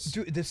 extras.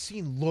 Dude, the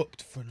scene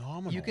looked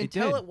phenomenal. You can It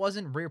tell did. it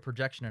wasn't rear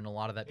projection in a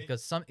lot of that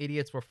because some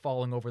idiots were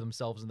falling over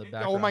themselves in the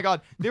background. Oh my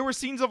God. There were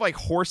scenes of like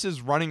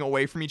horses running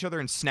away from each other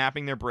and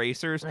snapping their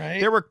bracers. Right.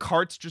 There were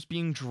carts just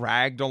being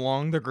dragged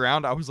along the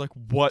ground. I was like,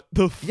 what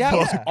the Yeah, it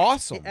was fuck?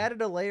 awesome. It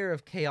added a layer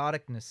of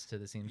chaoticness to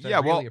the scene. which I Yeah,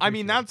 well, really I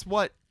mean,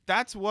 appreciated.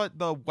 that's what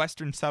the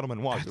Western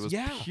settlement was. It was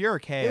Yeah. pure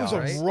It chaos.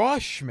 was a right?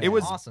 rush, man. It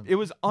was Awesome. it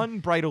was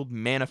unbridled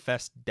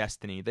manifest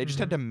destiny. They just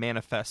had to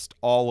manifest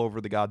all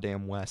over the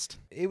goddamn West.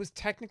 It was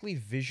technically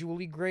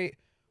visually great,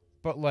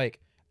 but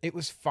like it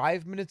was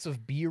 5 minutes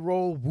of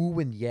B-roll, woo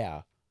and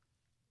yeah.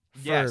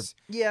 Yes.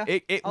 Yeah.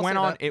 It I'll went say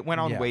on. that. It went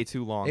on Yeah. way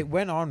too long. It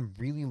went on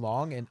really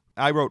long, and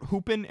I wrote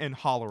hoopin' and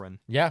hollerin'.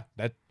 yeah,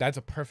 that's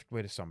a perfect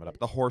way to sum it up.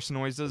 The horse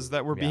noises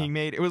that were Yeah. being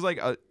made. It was like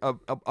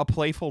a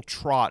playful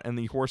trot, and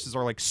the horses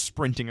are like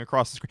sprinting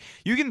across the screen.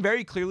 You can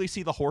very clearly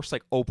see the horse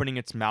like opening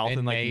its mouth And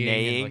and like neighing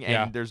neighing, and, and,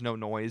 like, yeah. there's no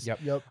noise. Yep.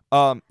 Yep.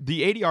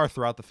 The ADR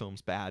throughout the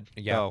film's bad.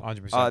 Yeah, though.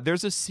 100%.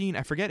 There's a scene.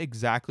 I forget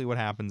exactly what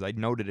happens. I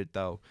noted it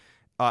though.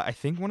 I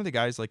think one of the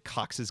guys like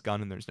cocks his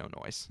gun and there's no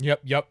noise.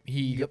 Yep.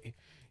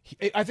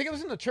 I think it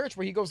was in the church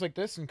where he goes like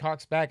this and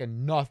cocks back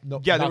and no.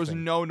 Yeah, there was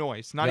nothing. no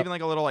noise. Not Yep. even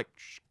like a little like.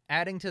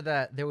 Adding to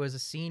that, there was a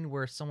scene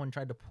where someone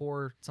tried to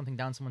pour something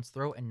down someone's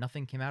throat and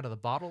nothing came out of the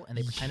bottle, and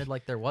they pretended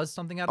like there was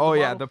something out of Oh the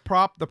yeah,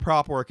 bottle. the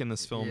prop work in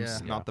this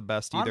film's Yeah. not the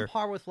best On either.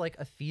 par with like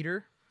a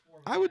theater.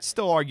 I would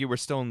still argue we're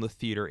still in the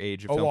theater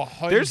age of Oh, film.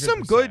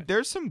 100%.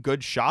 There's some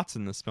good shots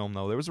in this film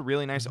though. There was a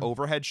really nice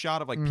overhead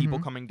shot of like people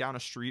Mhm. coming down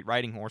a street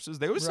riding horses.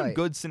 There was some Right.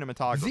 good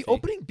cinematography. The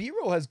opening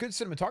B-roll has good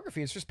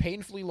cinematography. It's just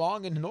painfully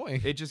long and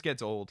annoying. It just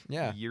gets old.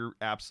 Yeah. You're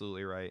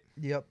absolutely right.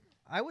 Yep.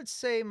 I would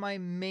say my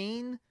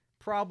main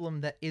problem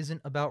that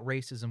isn't about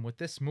racism with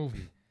this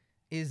movie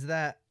is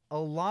that a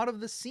lot of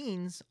the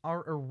scenes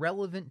are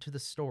irrelevant to the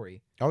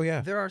story. Oh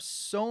yeah. There are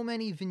so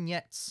many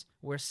vignettes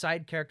where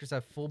side characters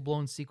have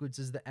full-blown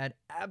sequences that add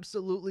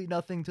absolutely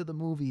nothing to the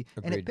movie.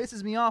 And it Agreed.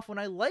 pisses me off when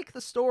I like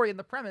the story and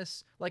the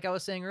premise, like I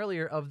was saying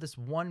earlier, of this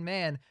one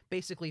man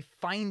basically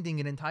finding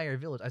an entire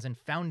village, as in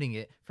founding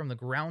it from the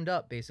ground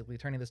up, basically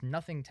turning this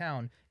nothing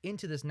town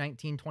into this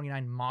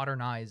 1929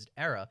 modernized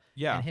era.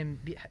 Yeah. And him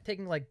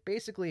taking like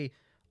basically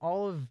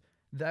all of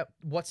that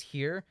what's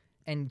here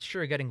and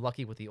sure getting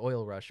lucky with the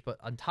oil rush, but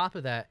on top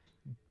of that,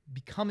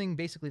 becoming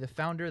basically the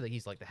founder, that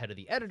he's like the head of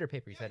the editor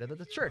paper, he's head of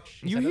the church.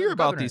 he's You head of hear the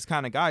about governor. these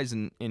kind of guys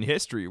in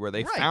history where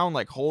they Right. found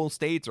like whole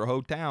states or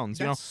whole towns.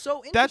 You know, That's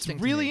so that's interesting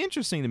to really me.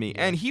 interesting to me.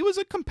 And he was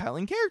a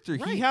compelling character.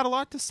 Right. He had a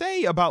lot to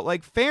say about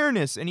like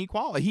fairness and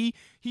equality.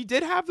 He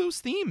did have those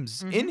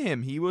themes in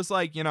him. He was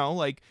like, you know,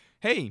 like,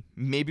 hey,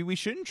 maybe we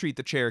shouldn't treat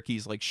the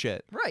Cherokees like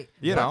shit. Right.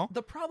 You But know?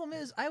 the problem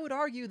is, I would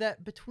argue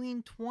that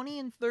between 20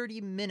 and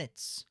 30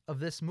 minutes of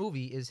this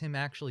movie is him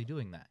actually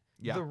doing that.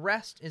 Yeah. The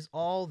rest is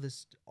all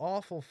this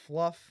awful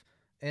fluff.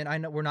 And I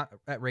know we're not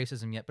at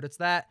racism yet, but it's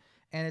that.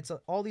 And it's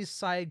all these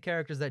side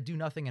characters that do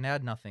nothing and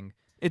add nothing.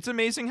 It's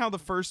amazing how the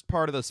first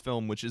part of this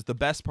film, which is the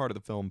best part of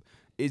the film,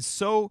 is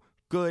so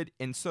good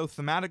and so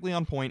thematically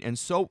on point and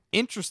so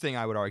interesting,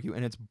 I would argue,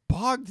 and it's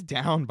bogged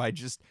down by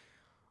just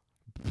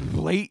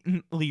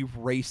blatantly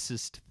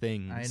racist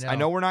things. I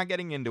know. we're not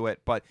getting into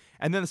it, but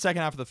and then the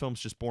second half of the film's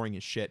just boring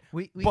as shit.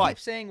 We But- keep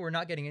saying we're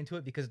not getting into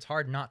it because it's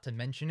hard not to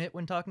mention it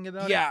when talking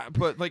about it. Yeah,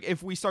 but like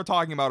if we start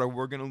talking about it,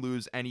 we're gonna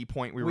lose any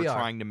point we were We are.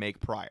 trying to make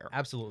prior.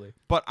 Absolutely.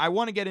 But I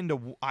want to get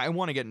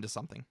into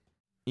something.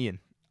 Ian,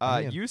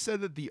 Ian. you said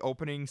that the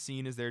opening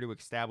scene is there to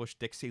establish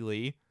Dixie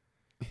Lee.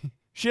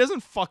 She doesn't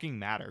fucking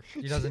matter.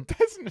 He doesn't.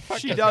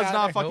 She does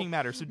not fucking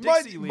matter. So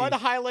Dixie Lee. Might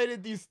have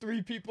highlighted these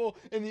three people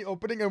in the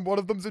opening, and one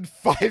of them's in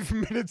 5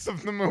 minutes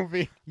of the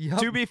movie. Yup.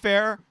 To be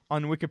fair,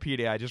 on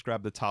Wikipedia, I just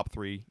grabbed the top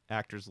 3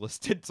 actors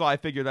listed, so I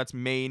figure that's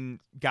main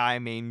guy,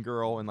 main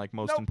girl, and like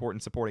most Nope.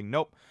 important supporting.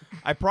 Nope.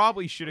 I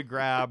probably should have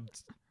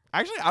grabbed.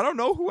 Actually, I don't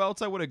know who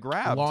else I would have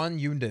grabbed. Lon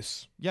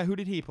Yundis. Yeah, who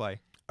did he play?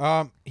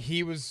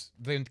 He was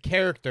the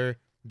character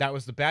that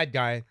was the bad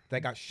guy that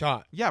got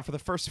shot. Yeah, for the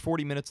first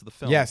 40 minutes of the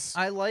film. Yes.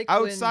 I like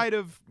Outside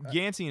of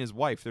Yancey and his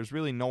wife, there's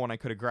really no one I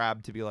could have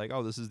grabbed to be like,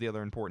 oh, this is the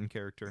other important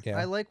character. Yeah.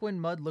 I like when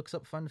Mud looks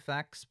up fun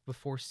facts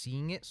before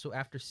seeing it, so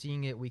after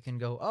seeing it, we can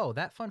go, "Oh,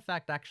 that fun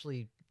fact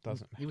actually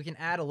Doesn't. We can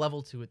add a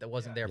level to it that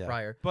wasn't there Yeah.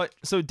 prior." But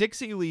so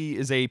Dixie Lee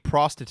is a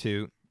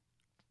prostitute.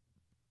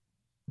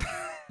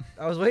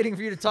 I was waiting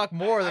for you to talk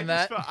more than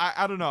that.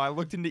 I don't know. I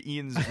looked into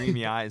Ian's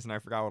dreamy eyes and I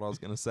forgot what I was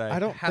gonna say. I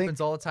don't It happens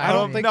think. all the time. I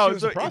don't to think me. No, she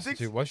was so a it prostitute.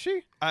 thinks- Was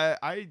she?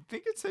 I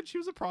think it said she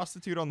was a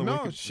prostitute on the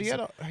No, Wiki. she had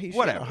a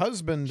Whatever.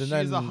 husband, and She's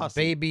then a hussy.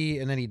 baby,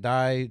 and then he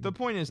died. The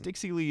point is,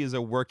 Dixie Lee is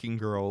a working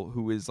girl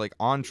who is like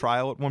on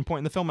trial at one point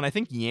in the film, and I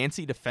think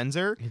Yancey defends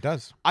her. He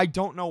does. I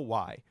don't know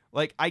why.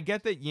 Like, I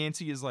get that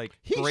Yancey is like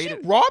She great.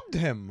 At, robbed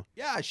him.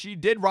 yeah, she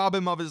did rob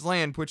him of his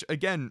land, which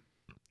again,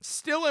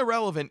 still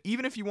irrelevant.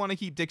 Even if you want to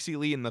keep Dixie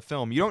Lee in the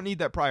film, you don't need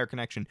that prior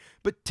connection.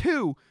 But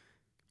 2,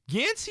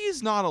 Yancey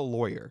is not a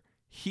lawyer.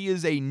 He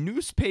is a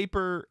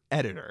newspaper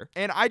editor.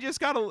 And I just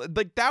gotta,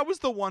 like, that was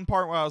the one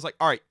part where I was like,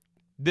 all right,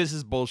 this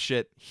is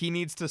bullshit. He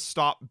needs to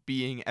stop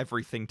being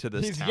everything to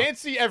this He's town.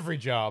 Yancey every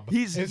job.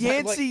 He's Is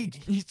that, like- Yancey.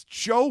 He's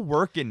Joe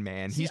working,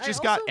 man. See, He's I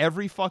just got also-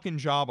 every fucking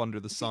job under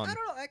the See, sun. I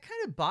don't know. I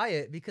kind of buy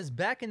it because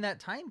back in that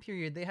time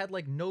period, they had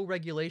like no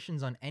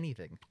regulations on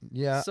anything.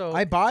 Yeah, So-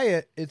 I buy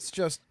it. It's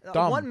just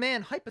dumb. One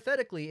man,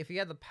 hypothetically, if he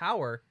had the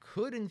power,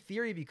 could in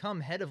theory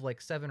become head of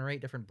like 7 or 8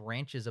 different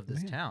branches of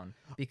this town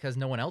because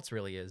no one else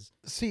really is.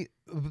 See,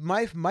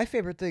 my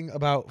favorite thing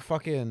about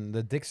fucking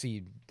the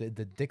Dixie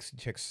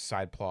chicks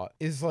side plot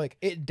is like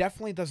it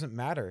definitely doesn't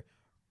matter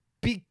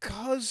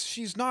because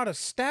she's not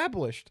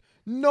established.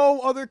 No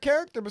other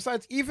character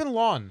besides even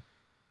Lon,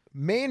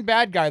 main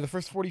bad guy. The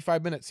first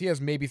 45 minutes, he has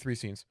maybe 3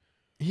 scenes.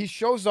 He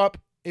shows up,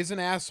 is an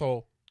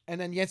asshole, and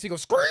then Yancey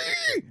goes scream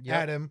Yep.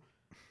 at him,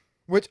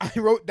 which I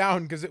wrote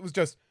down because it was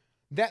just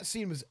that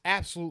scene was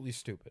absolutely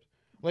stupid.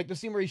 Like the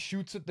scene where he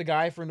shoots at the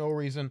guy for no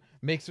reason,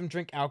 makes him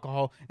drink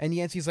alcohol, and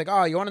Yancey's like,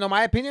 "Oh, you want to know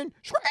my opinion?"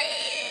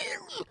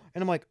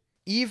 And I'm like,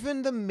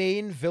 even the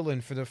main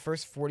villain for the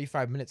first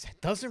 45 minutes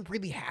doesn't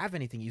really have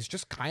anything. He's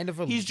just kind of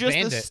a He's just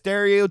bandit. the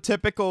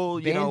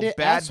stereotypical, Bandit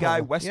bad guy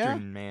asshole.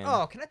 Western man.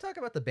 Oh, can I talk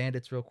about the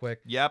bandits real quick?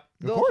 Yep.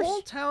 The course.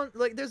 whole town,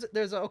 like,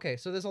 there's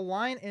a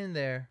line in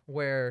there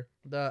where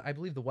I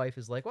believe the wife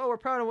is like, "Well, we're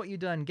proud of what you've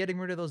done, getting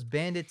rid of those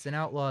bandits and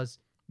outlaws."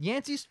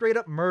 Yancey straight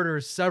up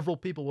murders several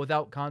people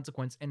without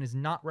consequence and is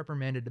not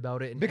reprimanded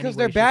about it. because any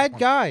they're way, shape, or bad form.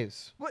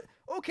 guys. What?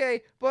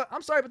 Okay, but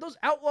I'm sorry, but those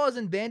outlaws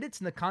and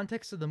bandits in the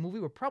context of the movie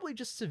were probably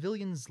just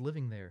civilians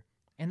living there.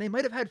 And they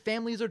might have had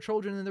families or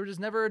children and they were just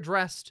never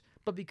addressed.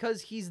 But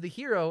because he's the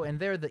hero and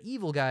they're the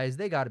evil guys,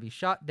 they gotta be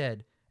shot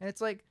dead. And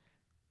it's like,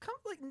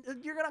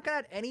 you're not gonna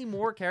add any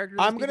more characters.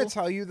 I'm going to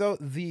tell you, though,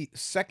 the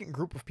second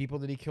group of people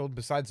that he killed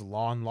besides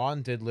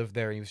Lon did live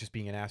there and he was just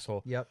being an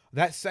asshole. Yep.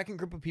 That second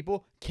group of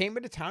people came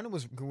into town and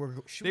were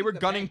shooting They were the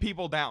gunning bank.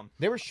 people down.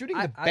 They were shooting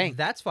the bank.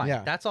 That's fine.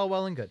 Yeah. That's all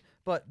well and good.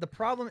 But the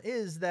problem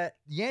is that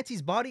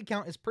Yancey's body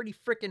count is pretty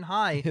freaking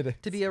high It is.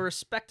 to be a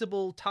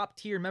respectable top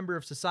tier member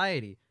of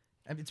society.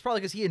 I mean, it's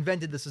probably because he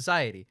invented the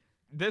society.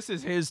 This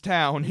is his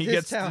town. He His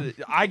gets. town.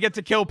 I get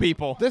to kill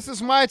people. This is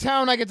my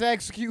town. I get to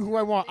execute who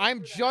I want.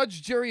 I'm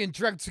judge, jury, and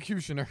direct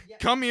executioner.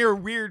 Come here,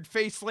 weird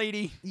face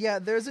lady. Yeah,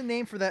 there's a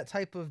name for that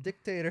type of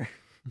dictator.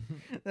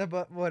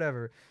 But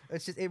whatever.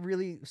 It's just, it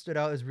really stood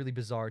out as really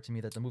bizarre to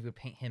me that the movie would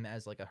paint him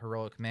as like a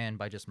heroic man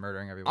by just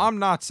murdering everyone. I'm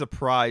not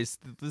surprised.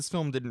 This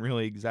film didn't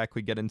really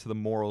exactly get into the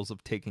morals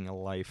of taking a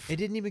life. It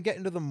didn't even get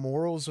into the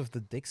morals of the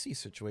Dixie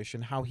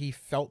situation, how he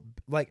felt.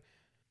 Like,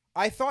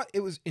 I thought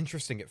it was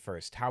interesting at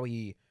first, how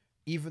he,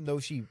 even though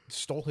she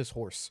stole his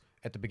horse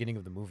at the beginning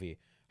of the movie,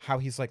 how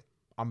he's like,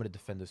 I'm going to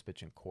defend this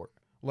bitch in court.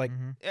 Like,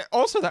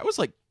 Also, that was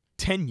like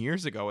 10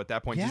 years ago at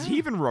that point. Does he Yeah.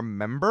 even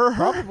remember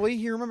her? probably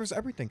he remembers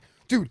everything.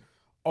 Dude,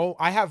 oh,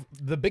 I have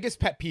the biggest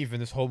pet peeve in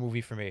this whole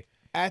movie for me.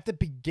 At the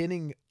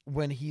beginning,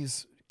 when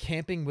he's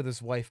camping with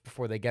his wife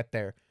before they get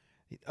there,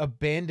 a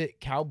bandit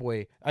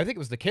cowboy, I think it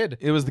was the kid,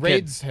 It was the kid.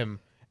 raids him,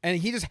 and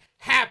he just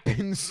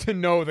happens to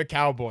know the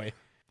cowboy.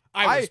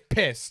 I was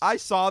pissed. I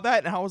saw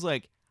that and I was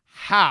like,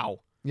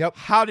 how? Yep.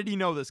 How did he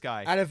know this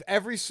guy? Out of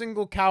every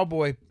single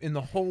cowboy in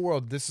the whole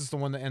world, this is the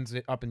one that ends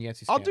it up in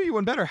Yancey's I'll camp. do you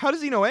one better. How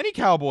does he know any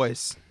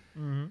cowboys?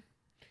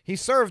 He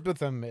served with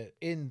them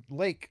in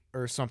Lake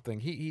or something.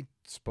 He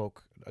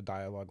spoke a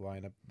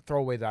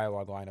throwaway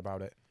dialogue line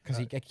about it because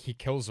he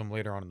kills him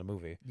later on in the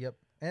movie. Yep.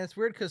 And it's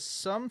weird because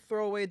some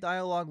throwaway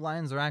dialogue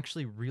lines are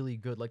actually really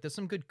good. Like, there's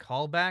some good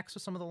callbacks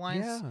with some of the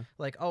lines. Yeah.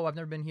 Like, "Oh, I've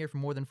never been here for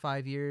more than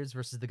 5 years,"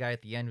 versus the guy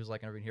at the end who's like,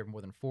 "I've never been here for more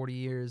than 40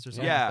 years," or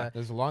something Yeah. like that.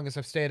 As long as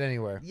I've stayed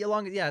anywhere. Yeah,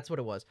 that's what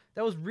it was.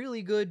 That was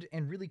really good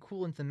and really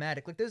cool and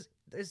thematic. Like, there's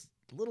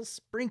little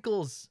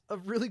sprinkles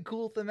of really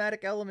cool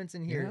thematic elements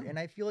in here, Yeah. and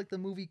I feel like the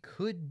movie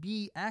could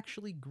be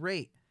actually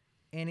great,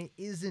 and it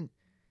isn't.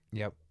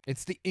 Yep.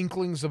 It's the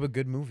inklings of a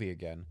good movie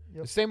again.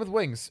 Yep. The same with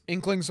Wings.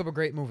 Inklings of a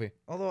great movie.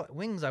 Although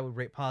Wings, I would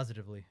rate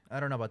positively. I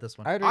don't know about this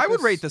one. I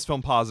would rate this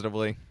film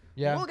positively.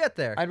 Yeah. We'll get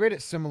there. I'd rate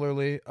it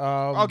similarly.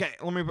 Okay,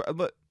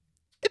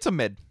 it's a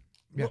mid.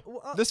 Yeah.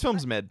 This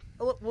film's mid.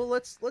 Well,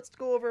 let's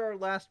go over our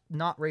last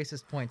not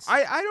racist points.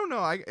 I don't know.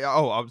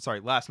 I'm sorry.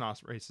 Last not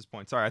racist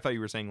point. Sorry, I thought you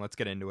were saying let's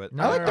get into it.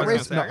 No, I like the was gonna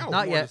race- say, no, I got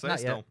not more to yet, say not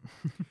still.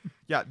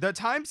 Yeah, the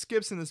time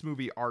skips in this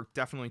movie are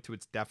definitely to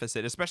its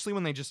deficit, especially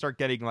when they just start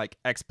getting like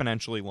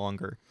exponentially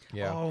longer.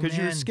 Yeah. Oh, Because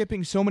you're man.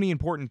 skipping so many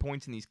important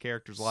points in these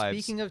characters' lives.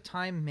 Speaking of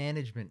time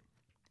management,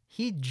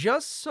 he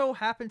just so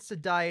happens to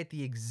die at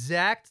the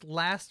exact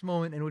last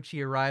moment in which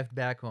he arrived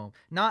back home.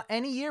 Not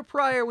any year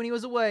prior when he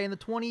was away in the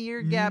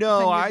 20-year gap.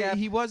 no, 10-year gap.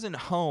 he wasn't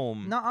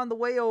home. Not on the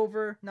way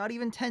over. Not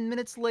even 10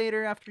 minutes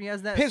later after he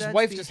has that. His sad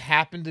wife speech. just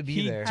happened to be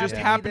He there. just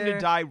Yeah. happened There.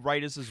 to die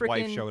right as his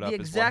wife Frickin' showed up. The is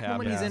what exact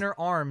moment happened. he's in her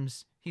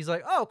arms, he's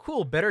like, "Oh,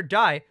 cool, better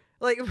die."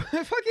 Like,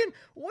 fucking,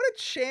 what a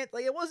chance!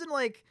 Like, it wasn't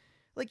like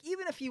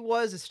even if he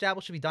was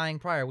established to be dying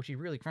prior, which he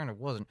really kind of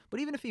wasn't. But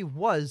even if he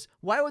was,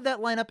 why would that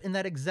line up in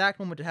that exact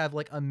moment to have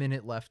like a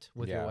minute left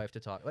with your Yeah. wife to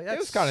talk? Like, that's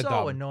was kinda so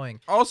dumb. annoying.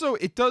 Also,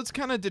 it does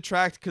kind of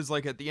detract because,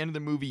 like, at the end of the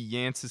movie,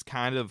 Yance is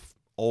kind of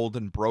old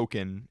and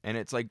broken, and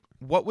it's like,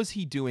 what was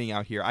he doing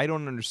out here? I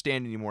don't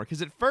understand anymore.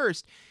 Because at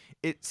first,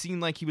 it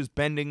seemed like he was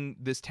bending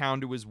this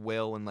town to his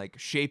will and like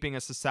shaping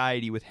a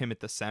society with him at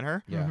the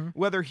center. Yeah. Mhm.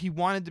 Whether he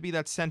wanted to be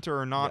that center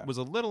or not Yeah. was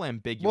a little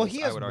ambiguous. Well,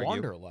 he I has would argue.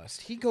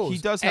 wanderlust. He goes He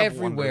does have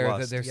everywhere that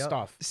wanderlust. there's Yep.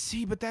 stuff.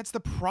 See, but that's the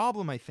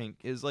problem, I think,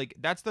 is like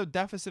that's the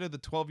deficit of the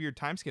 12-year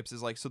time skips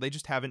is like, so they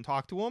just haven't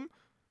talked to him.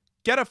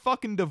 Get a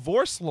fucking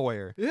divorce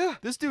lawyer. Yeah.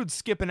 This dude's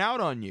skipping out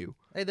on you.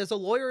 Hey, there's a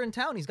lawyer in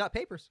town. He's got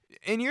papers.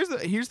 And here's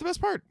the best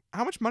part.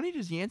 How much money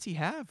does Yancey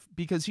have?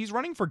 Because he's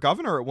running for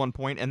governor at one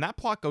point, and that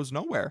plot goes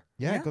nowhere.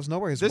 Yeah, Yeah. it goes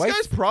nowhere. His This wife,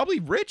 guy's probably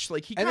rich.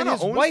 Like he and kind then of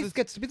his owns wife this,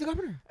 gets to be the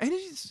governor. and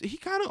he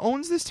kind of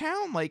owns this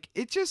town. Like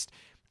it just,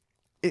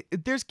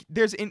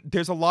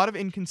 there's a lot of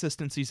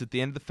inconsistencies at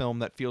the end of the film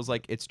that feels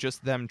like it's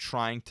just them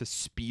trying to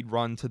speed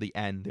run to the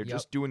end. They're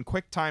just doing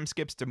quick time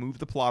skips to move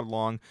the plot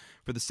along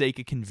for the sake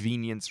of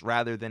convenience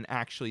rather than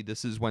actually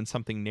this is when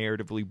something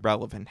narratively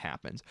relevant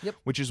happens. Yep.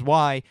 Which is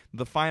why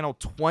the final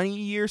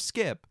 20-year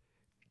skip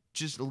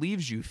just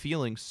leaves you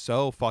feeling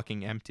so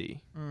fucking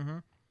empty. Mm-hmm.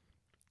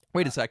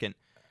 Wait a second.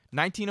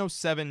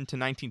 1907 to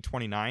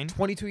 1929.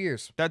 22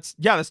 years. That's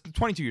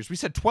 22 years. We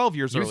said 12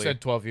 years You earlier.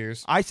 said 12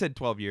 years. I said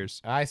 12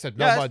 years. I said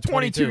no, Yeah, bud. that's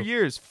 22 22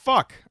 years.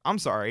 Fuck. I'm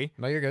sorry.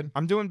 No, you're good.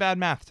 I'm doing bad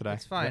math today.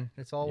 It's fine.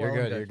 It's all You're well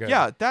and good. You're good.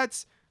 Yeah,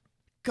 that's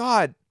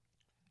God.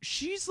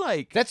 She's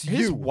like That's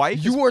his you.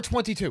 wife. You are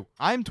 22.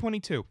 I'm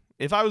 22.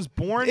 If I was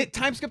born, It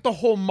time skipped the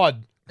whole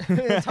mud.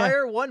 The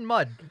entire one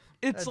mud.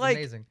 it's That's like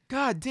amazing.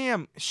 God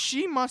damn.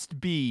 She must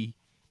be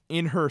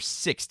in her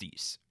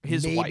 60s.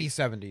 His Maybe wife,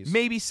 70s.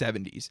 maybe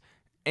 70s,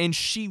 and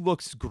she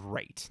looks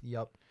great.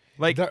 Yep.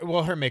 Like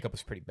Well, her makeup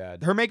was pretty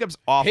bad. her makeup's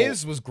awful.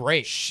 His was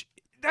great.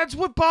 That's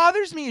what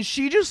bothers me is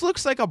she just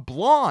looks like a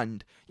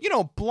blonde. You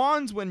know,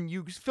 blondes, when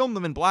you film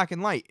them in black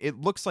and light, it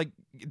looks like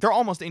they're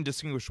almost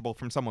indistinguishable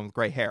from someone with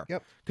gray hair.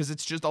 Yep. Because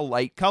it's just a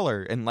light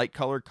color, and light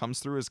color comes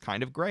through as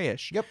kind of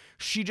grayish. Yep.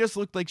 She just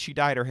looked like she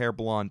dyed her hair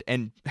blonde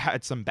and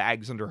had some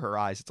bags under her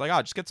eyes. It's like,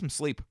 just get some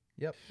sleep.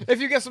 Yep.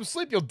 If you get some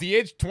sleep, you'll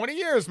de-age 20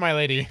 years, my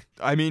lady.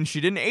 I mean, she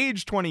didn't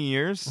age 20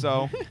 years,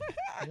 so.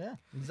 Yeah,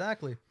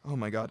 exactly. Oh,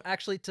 my God.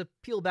 Actually, to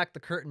peel back the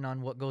curtain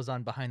on what goes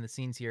on behind the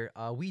scenes here,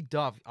 we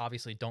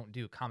obviously don't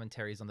do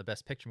commentaries on the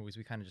Best Picture movies.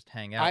 We kind of just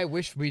hang out. I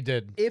wish we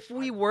did. If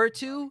we were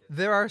to,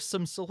 there are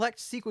some select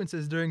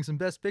sequences during some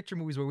Best Picture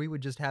movies where we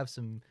would just have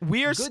some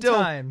We are good still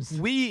times.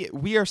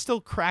 we are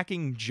still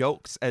cracking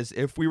jokes as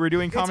if we were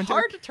doing It's commentary.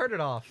 hard to turn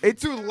it off.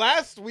 Dude,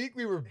 last week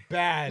we were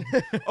bad.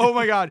 Oh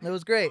my God. It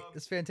was great.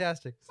 It's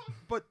fantastic.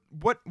 But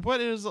what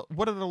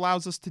it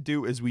allows us to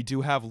do is we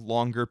do have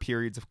longer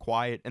periods of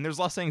quiet, and there's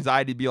less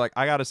anxiety to be like,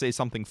 I gotta say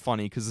something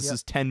funny because this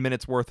is 10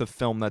 minutes worth of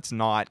film that's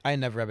not. I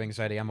never have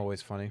anxiety. I'm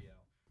always funny.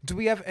 Do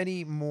we have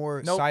any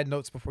more Nope. side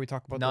notes before we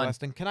talk about None. the last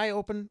thing? Can I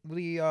open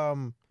the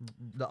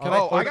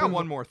I got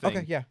one more thing.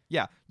 Okay, yeah.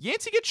 Yeah,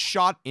 Yancey gets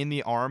shot in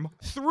the arm,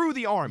 through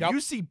the arm. Yep. You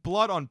see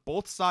blood on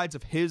both sides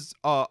of his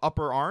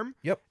upper arm.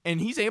 Yep. And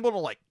he's able to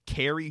like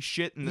carry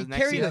shit in the He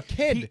next carried scene. a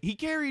kid. He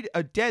carried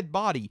a dead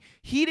body.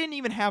 He didn't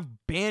even have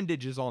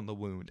bandages on the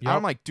wound. Yep.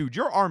 I'm like, dude,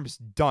 your arm's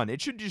done.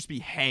 It should just be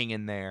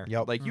hanging there.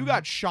 Yep. Like you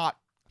got shot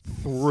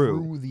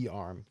through. the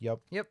arm. Yep.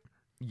 Yep.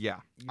 Yeah.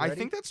 You I ready?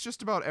 think that's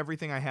just about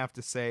everything I have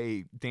to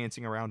say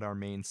dancing around our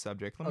main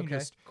subject. Let me Okay.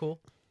 just Cool.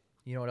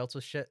 You know what else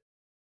was shit?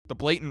 the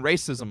blatant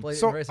racism. Blatant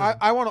So racism.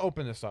 I want to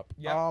open this up.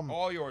 Yeah,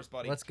 all yours,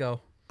 buddy. Let's go.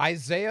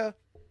 Isaiah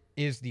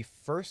is the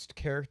first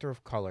character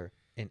of color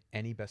in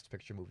any Best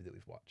Picture movie that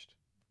we've watched.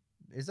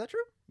 Is that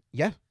true?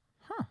 Yeah.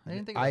 Huh. I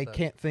didn't think about I that.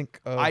 can't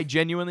think of. I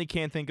genuinely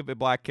can't think of a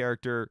black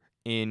character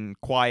in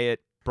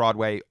Quiet,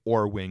 Broadway,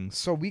 or Wings.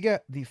 So we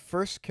get the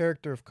first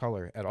character of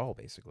color at all,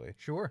 basically.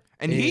 Sure.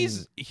 And in-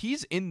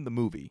 he's in the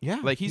movie. Yeah,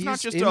 Like he's not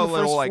he's just in a the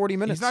little first like 40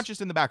 minutes. he's not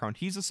just in the background.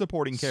 He's a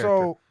supporting character.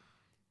 So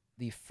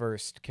the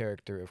first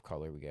character of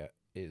color we get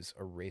is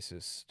a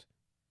racist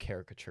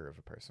caricature of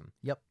a person.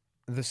 Yep.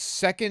 The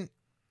second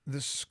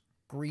the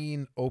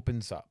screen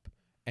opens up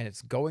and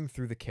it's going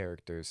through the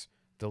characters,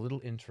 the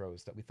little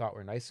intros that we thought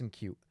were nice and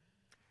cute.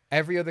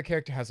 Every other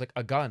character has like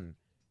a gun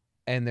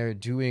and they're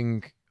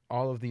doing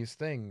all of these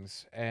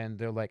things and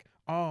they're like,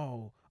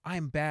 "Oh,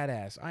 I'm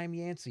badass. I'm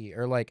Yancey."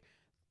 Or like,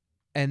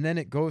 and then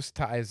it goes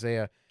to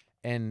Isaiah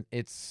and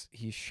he's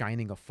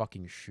shining a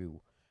fucking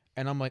shoe.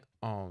 And I'm like,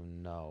 "Oh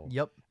no."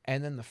 Yep.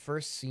 And then the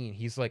first scene,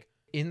 he's like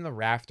in the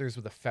rafters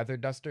with a feather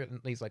duster and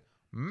he's like,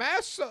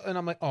 "Massa." And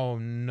I'm like, "Oh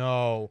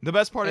no." the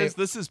best part Hey- is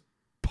this is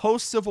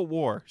post Civil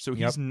War, so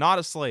he's Yep. not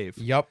a slave.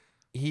 Yup.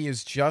 He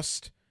is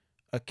just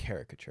a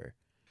caricature.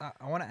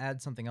 I want to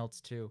add something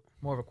else too,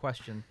 more of a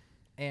question.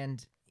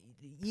 And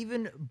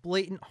even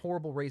blatant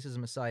horrible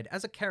racism aside,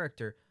 as a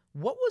character,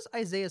 what was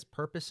Isaiah's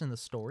purpose in the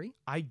story?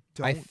 I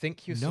don't. I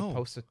think he was know.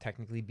 supposed to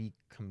technically be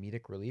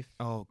comedic relief.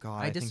 Oh God,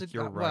 I think disagree.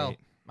 you're right. Well,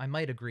 I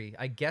might agree.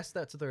 I guess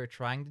that's what they were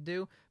trying to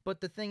do.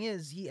 But the thing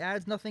is, he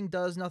adds nothing,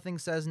 does nothing,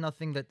 says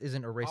nothing that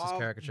isn't a racist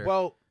caricature.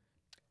 Well,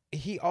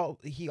 he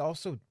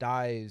also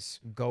dies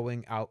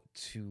going out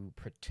to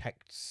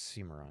protect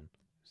Cimarron.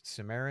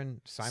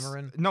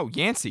 Cimarron? No,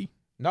 Yancey.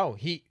 No,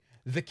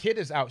 the kid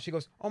is out. She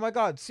goes, "Oh my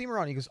God,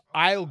 Cimarron." He goes,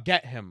 "I'll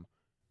get him."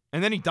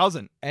 And then he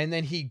doesn't. And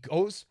then he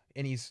goes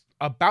and he's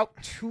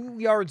about 2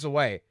 yards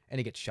away and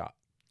he gets shot.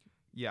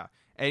 Yeah.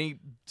 And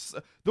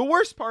the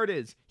worst part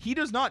is he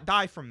does not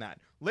die from that.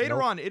 Later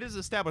Nope. on, it is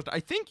established. I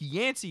think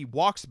Yancey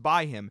walks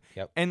by him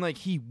Yep. and like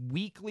he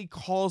weakly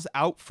calls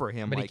out for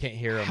him, But he like, can't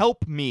hear him.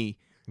 "Help me!"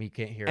 He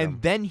can't hear And him.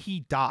 then he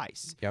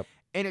dies. Yep.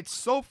 And it's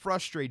so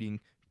frustrating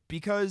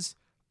because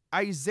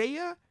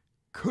Isaiah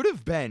could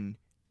have been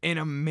an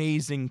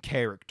amazing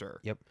character.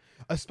 Yep.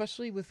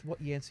 Especially with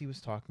what Yancey was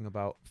talking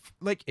about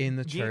Like in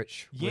the Yan-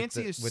 church. with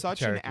Yancey the- is with the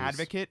such an Cherokees.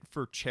 advocate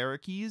for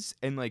Cherokees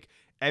and like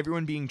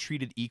everyone being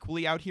treated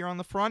equally out here on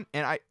the front.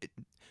 And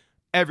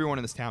everyone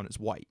in this town is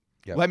white.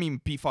 Yep. Let me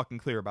be fucking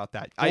clear about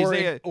that.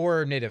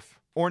 Or native.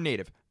 Or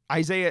native.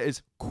 Isaiah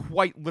is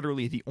quite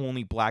literally the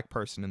only black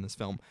person in this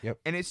film. Yep.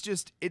 And it's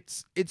just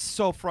it's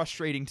so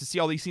frustrating to see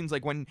all these scenes.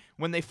 Like when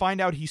they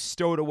find out he's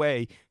stowed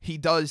away, he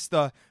does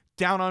the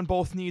down on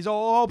both knees.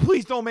 Oh,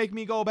 please don't make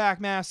me go back,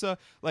 Massa.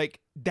 Like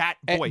that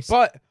voice.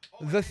 But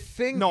the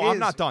thing No, is, I'm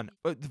not done.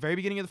 At the very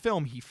beginning of the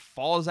film, he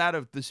falls out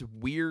of this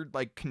weird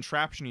like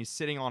contraption he's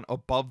sitting on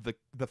above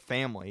the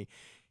family,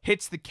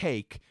 hits the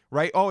cake,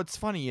 right? Oh, it's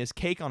funny, he has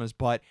cake on his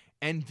butt,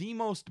 and the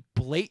most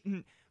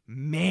blatant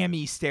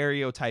mammy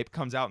stereotype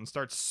comes out and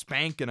starts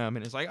spanking him,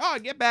 and it's like, oh,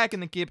 get back in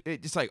the kip.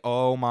 It's just like,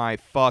 oh my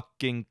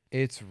fucking.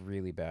 It's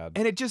really bad.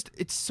 And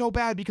it's so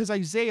bad because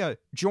Isaiah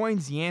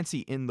joins Yancey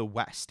in the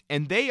West,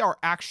 and they are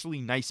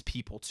actually nice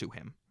people to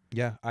him.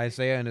 Yeah,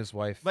 Isaiah and his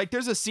wife. Like,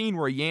 there's a scene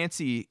where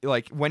Yancey,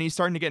 like, when he's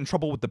starting to get in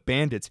trouble with the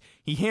bandits,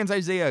 he hands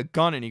Isaiah a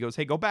gun and he goes,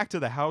 hey, go back to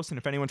the house, and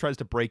if anyone tries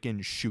to break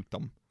in, shoot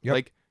them. Yep.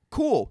 Like,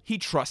 cool. He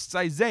trusts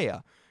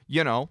Isaiah.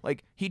 You know,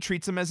 like, he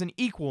treats him as an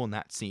equal in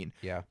that scene.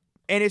 Yeah.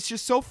 And it's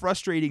just so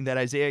frustrating that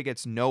Isaiah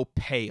gets no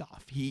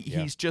payoff.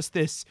 He's just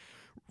this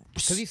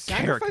Because he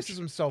character sacrifices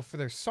himself for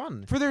their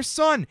son. for their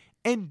son,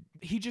 and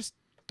he just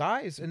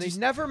Dies, and they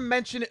never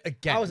mention it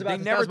again. They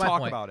never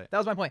talk about it. That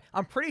was my point.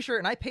 I'm pretty sure,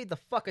 and I paid the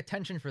fuck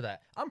attention for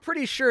that. I'm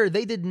pretty sure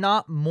they did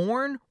not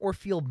mourn or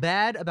feel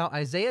bad about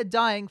Isaiah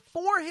dying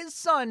for his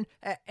son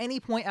at any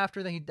point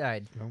after he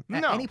died.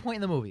 At No. any point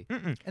in the movie.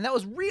 And that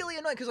was really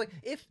annoying because, like,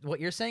 if what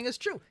you're saying is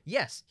true,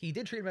 yes, he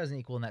did treat him as an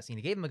equal in that scene.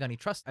 He gave him a gun. He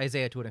trusts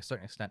Isaiah to a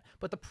certain extent.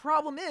 But the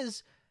problem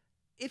is,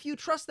 if you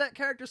trust that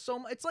character so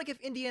much, it's like if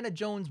Indiana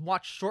Jones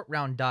watched Short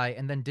Round die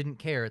and then didn't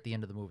care at the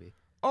end of the movie.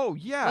 oh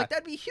yeah. Like,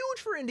 that'd be huge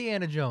for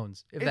Indiana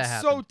Jones if that It's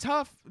happened. so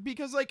tough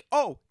because, like,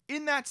 oh,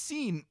 in that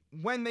scene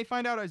when they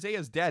find out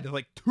Isaiah's dead,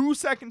 like 2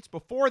 seconds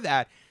before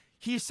that,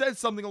 he says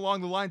something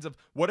along the lines of,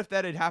 "What if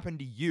that had happened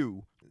to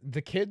you?"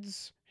 The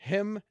kids,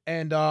 him,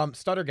 and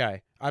Stutter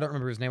Guy. I don't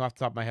remember his name off the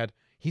top of my head.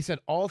 He said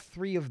all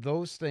three of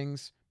those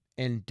things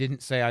and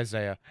didn't say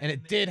Isaiah. And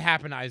it did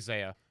happen to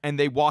Isaiah. And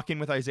they walk in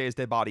with Isaiah's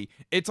dead body.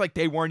 It's like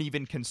they weren't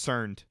even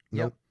concerned.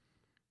 Nope.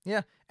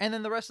 Yeah, and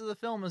then the rest of the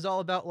film is all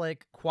about,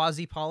 like,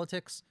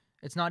 quasi-politics.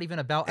 It's not even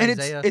about And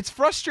Isaiah. it's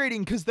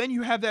frustrating because then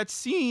you have that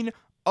scene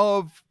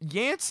of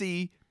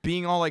Yancey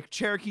being all like,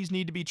 Cherokees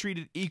need to be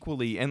treated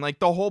equally, and like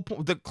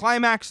the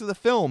climax of the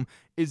film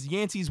is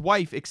Yancey's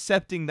wife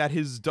accepting that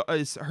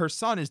her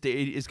son is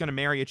going to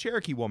marry a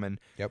Cherokee woman.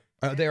 Yep.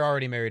 They're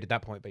already married at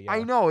that point, but yeah.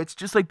 I know, it's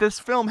just like this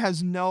film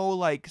has no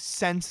like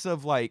sense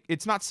of like,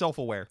 it's not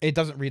self-aware. It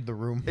doesn't read the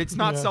room. It's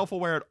not Yeah.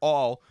 self-aware at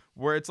all,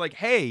 where it's like,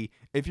 hey,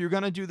 if you're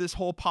going to do this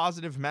whole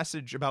positive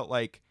message about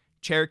like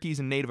Cherokees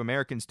and Native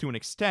Americans to an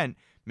extent,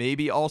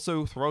 maybe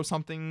also throw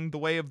something the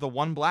way of the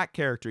one black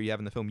character you have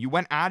in the film. You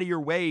went out of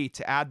your way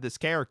to add this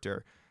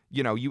character.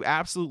 You know, you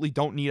absolutely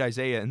don't need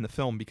Isaiah in the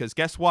film because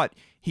guess what?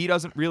 He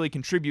doesn't really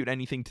contribute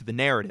anything to the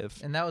narrative.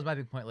 And that was my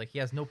big point. Like, he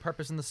has no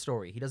purpose in the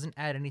story. He doesn't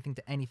add anything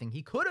to anything.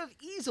 He could have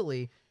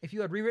easily, if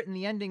you had rewritten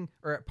the ending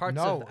or parts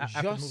of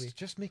after the movie.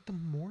 Just make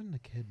them mourn the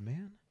kid,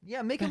 man.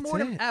 Yeah, make him That's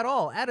mourn him it. at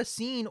all. Add a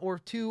scene or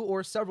two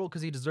or several,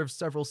 because he deserves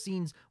several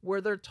scenes,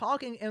 where they're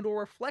talking and or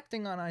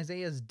reflecting on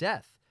Isaiah's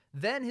death.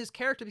 Then his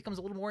character becomes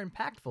a little more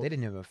impactful. They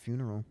didn't have a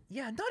funeral.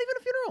 Yeah, not even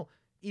a funeral.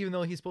 Even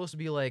though he's supposed to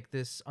be like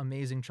this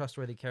amazing,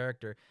 trustworthy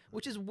character,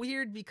 which is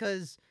weird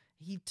because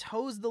he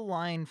toes the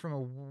line from a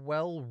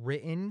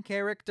well-written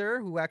character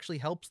who actually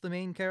helps the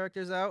main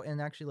characters out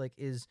and actually like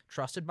is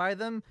trusted by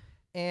them,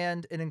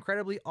 and an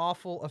incredibly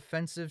awful,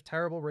 offensive,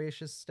 terrible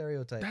racist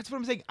stereotype. That's what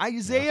I'm saying.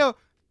 Isaiah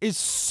is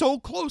so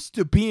close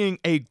to being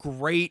a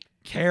great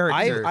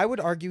character. I would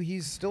argue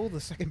he's still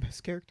the second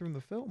best character in the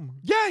film.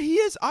 Yeah, he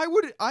is. I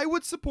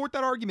would support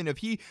that argument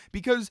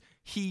because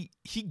he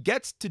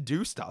gets to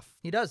do stuff.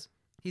 He does.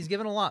 He's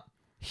given a lot.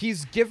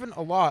 He's given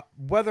a lot.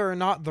 Whether or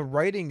not the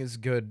writing is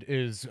good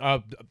is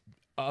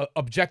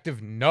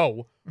objective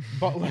no,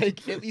 but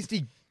like at least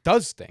he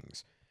does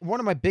things. One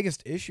of my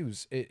biggest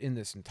issues in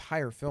this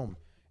entire film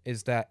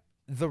is that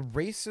the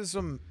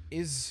racism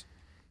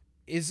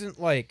isn't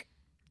like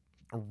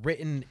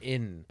written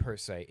in per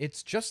se.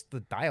 It's just the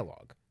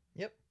dialogue.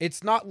 Yep.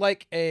 It's not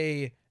like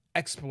a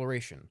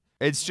exploration.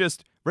 It's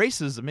just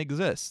racism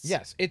exists.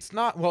 Yes, it's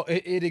not. Well,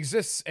 it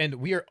exists, and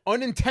we are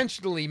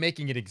unintentionally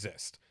making it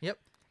exist. Yep.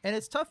 And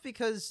it's tough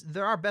because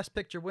there are Best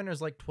Picture winners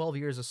like 12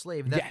 Years a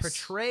Slave that Yes.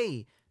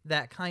 portray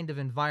that kind of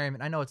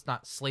environment. I know it's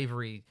not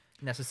slavery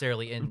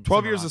necessarily in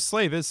 12 Years Cimarron. a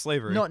Slave is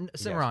slavery. No,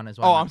 Cimarron is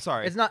what Oh, I meant. I'm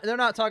sorry. It's not. They're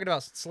not talking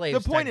about slaves.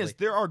 The point is,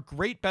 technically. there are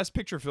great Best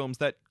Picture films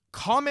that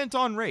comment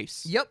on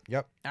race.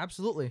 Yep.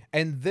 Absolutely.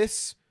 And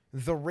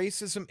the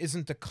racism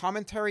isn't a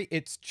commentary.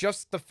 It's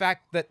just the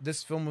fact that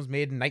this film was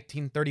made in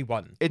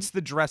 1931. It's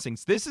the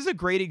dressings. This is a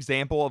great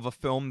example of a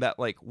film that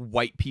like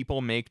white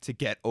people make to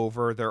get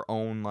over their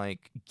own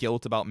like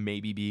guilt about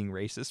maybe being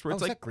racist. Where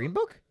it's is like, that Green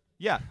Book?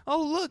 yeah,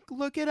 oh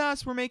look at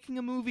us. We're making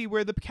a movie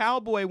where the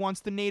cowboy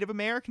wants the Native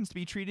Americans to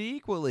be treated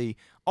equally.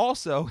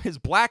 Also, his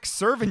black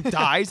servant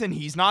dies and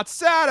he's not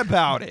sad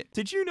about it.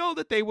 Did you know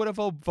that they would have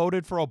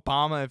voted for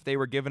Obama if they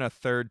were given a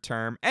third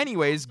term?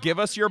 Anyways, give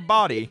us your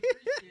body.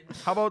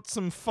 How about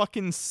some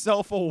fucking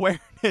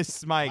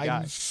self-awareness, my guy?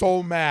 I'm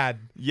so mad.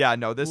 Yeah,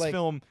 no, this Like-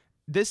 film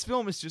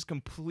is just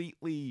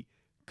completely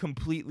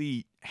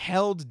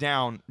held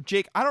down.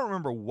 Jake, I don't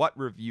remember what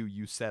review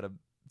you said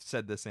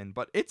this in,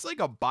 but it's like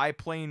a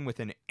biplane with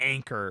an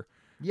anchor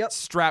Yep.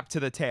 strapped to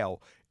the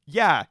tail.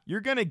 Yeah,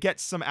 you're going to get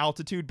some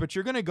altitude, but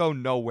you're going to go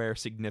nowhere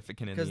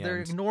significant in the Because they're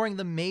end. ignoring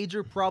the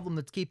major problem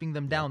that's keeping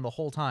them down the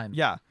whole time.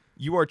 Yeah,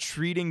 you are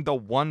treating the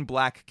one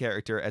black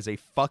character as a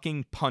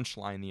fucking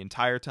punchline the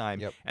entire time,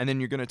 Yep. and then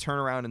you're going to turn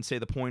around and say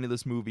the point of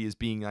this movie is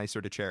being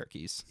nicer to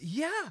Cherokees.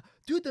 Yeah,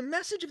 dude, the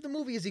message of the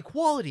movie is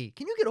equality.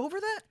 Can you get over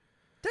that?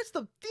 That's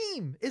the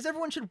theme, is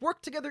everyone should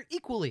work together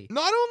equally.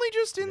 Not only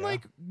just in Yeah.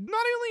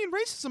 not only in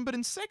racism, but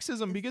in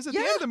sexism, because at the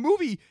Yeah. end of the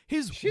movie,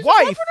 his She's a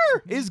wife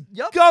governor. is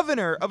Yup.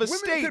 governor of a Women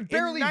state could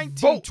barely in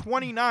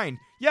 1929.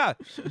 Yeah,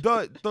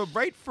 the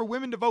right for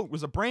women to vote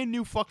was a brand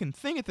new fucking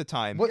thing at the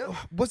time.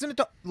 What, wasn't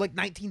it like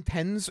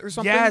 1910s or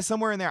something? Yeah,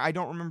 somewhere in there. I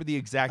don't remember the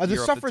exact The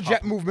year off the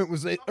suffragette top. movement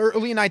was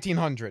early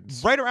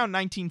 1900s. Right around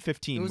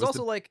 1915. It was the-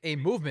 also like a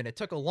movement. It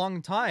took a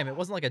long time. It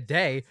wasn't like a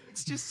day.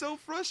 it's just so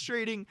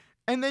frustrating.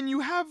 And then you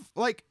have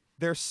like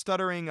their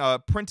stuttering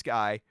print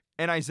guy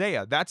and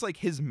Isaiah. That's like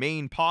his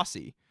main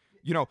posse.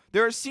 You know,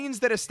 there are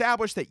scenes that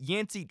establish that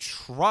Yancey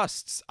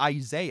trusts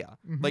Isaiah,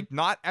 like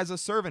not as a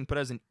servant, but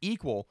as an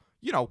equal.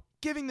 You know,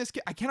 giving this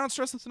kid, I cannot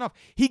stress this enough.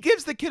 He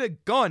gives the kid a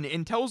gun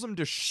and tells him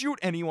to shoot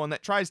anyone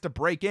that tries to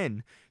break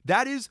in.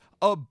 That is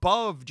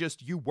above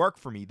just you work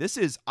for me. This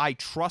is I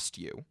trust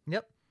you.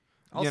 Yep.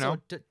 Also, know?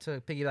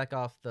 to piggyback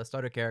off the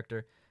starter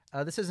character,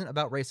 this isn't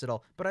about race at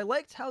all, but I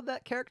liked how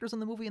that character's in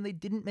the movie and they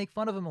didn't make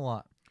fun of him a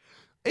lot.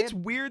 It's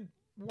had weird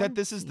one that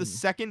this is the scene.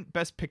 second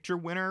best picture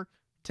winner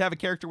to have a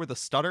character with a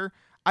stutter.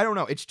 I don't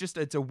know.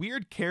 It's a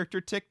weird character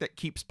tick that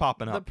keeps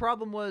popping The up.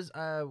 problem was,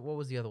 what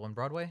was the other one?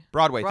 Broadway?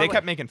 Broadway, they Broadway.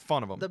 kept making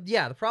fun of him.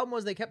 The problem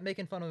was they kept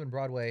making fun of him in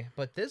Broadway,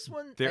 but this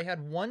one, There- they had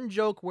one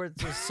joke where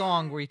it's a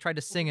song where he tried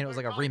to sing and it was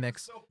like a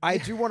remix. I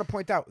do want to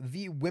point out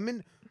the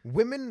women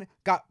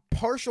got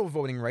partial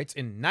voting rights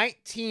in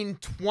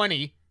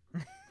 1920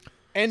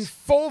 and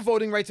full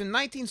voting rights in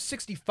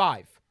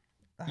 1965.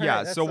 Yeah,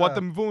 Alright, so that's, what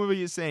the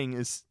movie is saying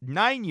is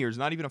 9 years,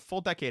 not even a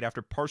full decade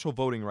after partial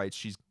voting rights,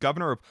 she's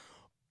governor of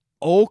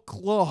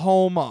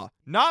Oklahoma.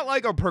 Not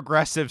like a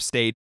progressive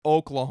state,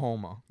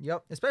 Oklahoma.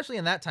 Yep, especially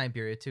in that time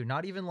period too.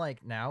 Not even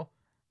like now,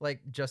 like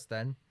just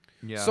then.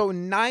 Yeah. So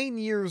 9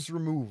 years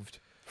removed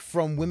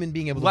from women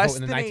being able to less vote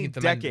in the than 19th a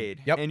Amendment.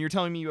 decade. Yep. And you're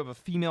telling me you have a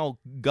female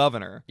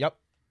governor. Yep.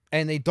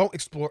 And they don't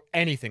explore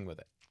anything with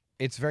it.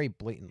 It's very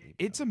blatantly.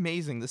 It's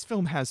amazing. This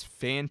film has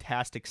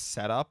fantastic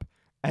setup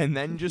and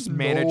then just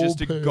manages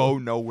to go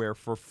nowhere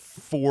for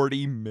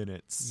 40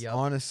 minutes. Yep.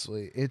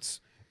 Honestly,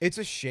 it's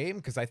a shame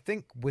because I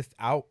think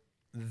without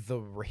the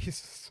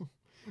racism,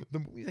 the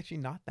movie's actually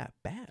not that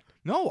bad.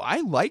 No,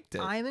 I liked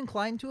it. I'm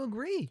inclined to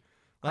agree.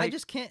 I Like-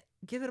 just can't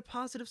give it a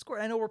positive score.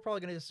 I know we're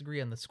probably going to disagree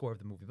on the score of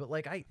the movie, but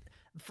like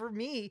for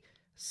me,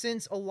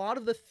 since a lot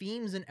of the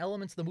themes and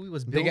elements the movie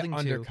was They get building to,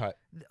 undercut.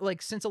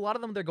 like since a lot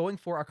of them they're going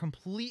for are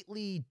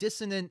completely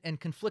dissonant and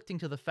conflicting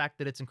to the fact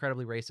that it's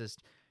incredibly racist.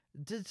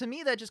 To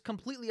me, that just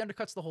completely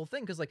undercuts the whole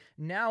thing because like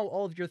now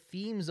all of your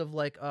themes of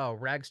like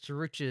rags to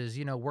riches,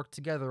 you know, work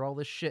together, all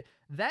this shit,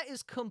 that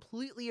is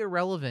completely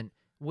irrelevant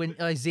when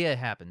Isaiah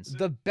happens.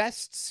 The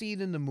best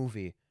scene in the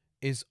movie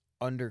is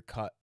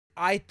undercut.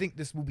 I think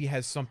this movie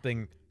has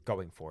something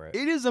going for it.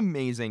 It is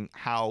amazing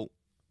how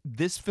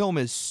this film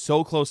is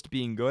so close to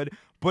being good,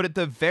 but at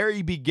the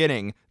very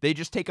beginning, they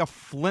just take a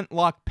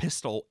flintlock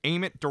pistol,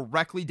 aim it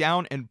directly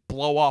down, and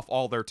blow off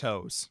all their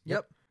toes.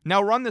 Yep.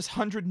 Now run this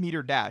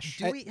 100-meter dash.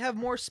 Do we have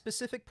more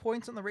specific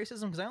points on the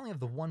racism? Because I only have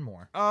the one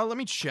more. Let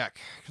me check,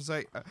 because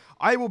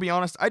I will be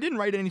honest, I didn't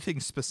write anything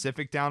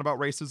specific down about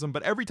racism,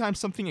 but every time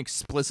something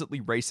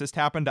explicitly racist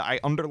happened, I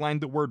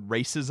underlined the word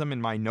racism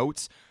in my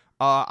notes.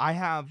 I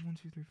have 1,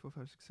 2, 3, 4,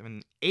 5, 6,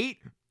 7, 8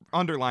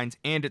 underlines,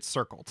 and it's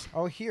circled.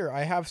 Oh, here,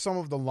 I have some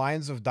of the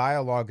lines of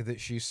dialogue that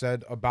she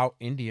said about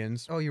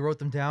Indians. Oh, you wrote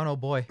them down? Oh,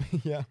 boy.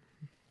 Yeah.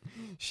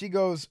 She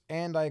goes,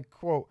 and I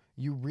quote,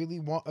 "You really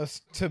want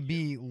us to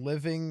be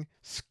living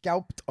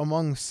scalped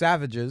among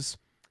savages?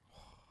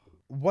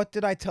 What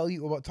did I tell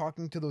you about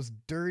talking to those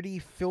dirty,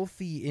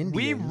 filthy Indians?"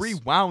 We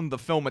rewound the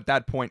film at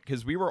that point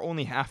because we were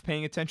only half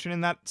paying attention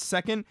in that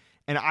second,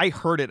 and I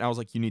heard it, and I was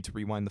like, you need to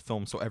rewind the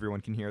film so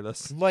everyone can hear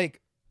this.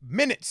 Like,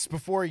 minutes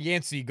before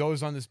Yancey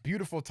goes on this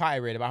beautiful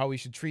tirade about how we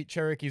should treat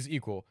Cherokees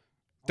equal.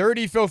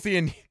 Dirty, filthy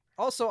Indians.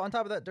 Also, on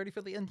top of that, Dirty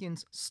Filthy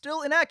Indians,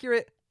 still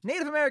inaccurate.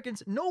 Native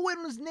Americans, no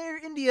one was near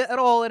India at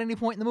all at any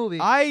point in the movie.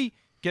 I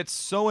get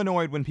so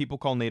annoyed when people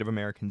call Native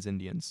Americans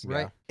Indians.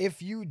 Right.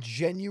 If you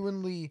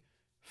genuinely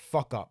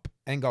fuck up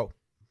and go,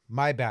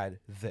 my bad,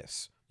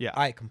 this. Yeah.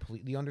 I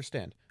completely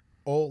understand.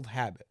 Old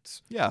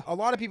habits. Yeah. A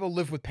lot of people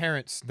live with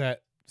parents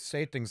that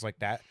say things like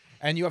that.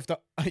 And you have to,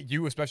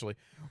 you especially,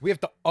 we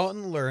have to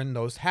unlearn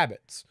those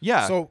habits.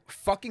 Yeah. So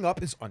fucking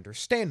up is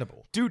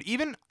understandable. Dude,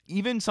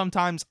 even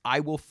sometimes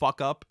I will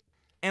fuck up,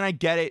 and I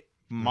get it.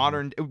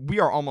 We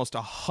are almost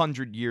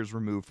 100 years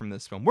removed from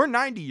this film. We're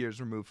 90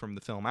 years removed from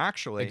the film,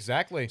 actually.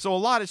 Exactly. So a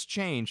lot has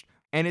changed.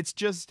 And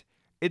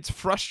it's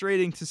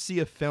frustrating to see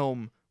a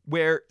film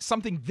where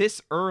something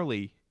this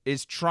early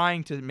is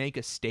trying to make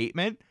a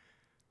statement,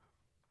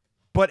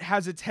 but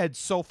has its head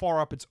so far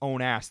up its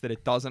own ass that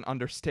it doesn't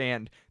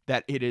understand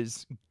that it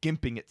is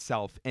gimping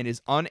itself and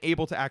is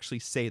unable to actually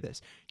say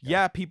this.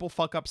 Yeah, people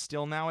fuck up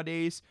still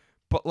nowadays,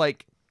 but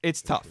like,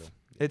 it's tough.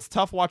 It's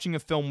tough watching a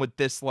film with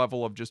this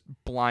level of just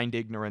blind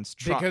ignorance.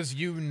 Because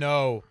you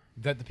know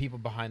that the people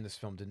behind this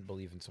film didn't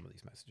believe in some of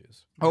these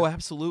messages. Oh,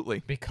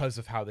 absolutely. Because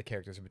of how the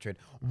characters are portrayed.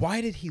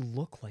 Why did he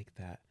look like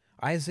that?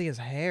 Isaiah's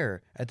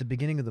hair at the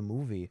beginning of the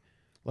movie.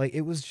 Like,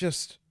 it was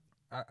just...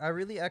 I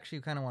really actually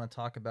kind of want to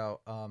talk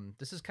about,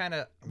 this is kind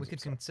of, we could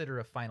consider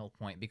a final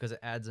point because it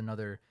adds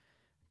another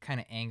kind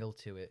of angle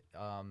to it.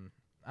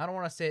 I don't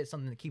want to say it's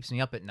something that keeps me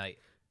up at night,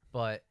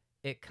 but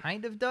it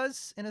kind of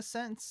does in a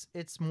sense.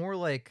 It's more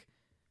like,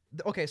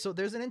 okay, so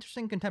there's an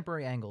interesting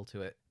contemporary angle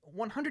to it.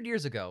 100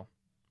 years ago,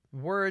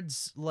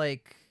 words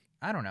like,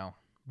 I don't know,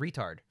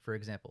 retard, for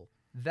example,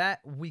 that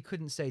we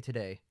couldn't say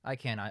today. I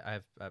can. I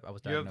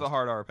was diagnosed. You have the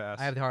hard R pass.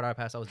 I have the hard R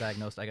pass. I was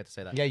diagnosed. I get to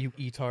say that. Yeah, you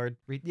etard.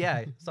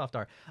 Yeah, soft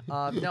R.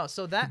 No,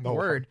 so that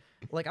word,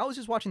 like, I was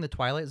just watching The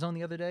Twilight Zone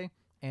the other day,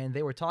 and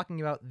they were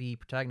talking about the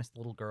protagonist,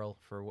 the little girl,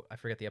 I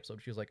forget the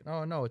episode. She was like,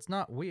 oh, no, it's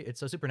not weird.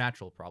 It's a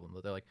supernatural problem.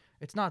 They're like,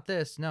 it's not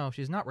this. No,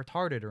 she's not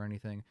retarded or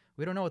anything.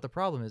 We don't know what the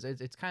problem is.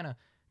 It's kind of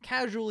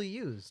casually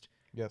used.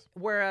 Yes.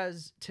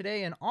 Whereas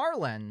today in our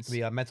lens,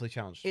 mentally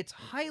challenged. it's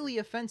highly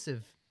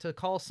offensive to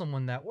call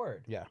someone that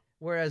word. Yeah.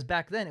 Whereas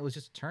back then, it was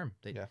just a term.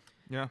 Yeah.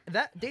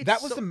 That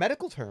was the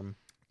medical term.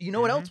 You know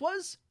what else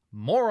was?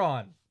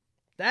 Moron.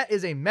 That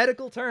is a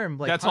medical term.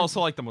 Like, that's also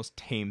like the most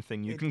tame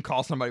thing. You can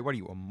call somebody, what are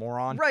you, a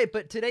moron? Right,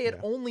 but today it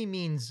only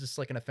means just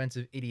like an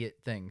offensive idiot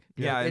thing.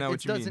 Yeah, I know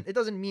what you mean. It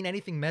doesn't mean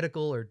anything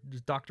medical or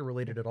doctor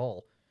related at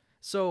all.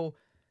 So,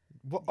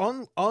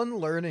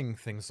 unlearning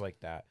things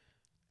like that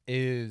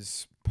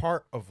is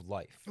part of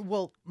life.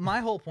 Well,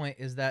 my whole point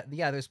is that,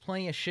 yeah, there's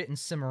plenty of shit in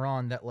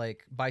Cimarron that,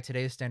 like, by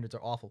today's standards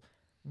are awful.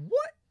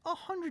 What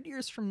 100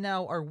 years from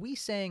now are we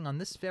saying on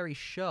this very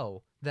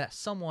show that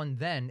someone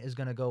then is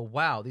going to go,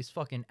 wow, these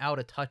fucking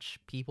out-of-touch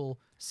people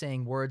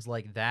saying words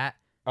like that?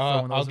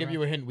 I'll give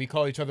you a hint. We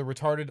call each other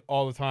retarded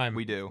all the time.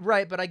 We do.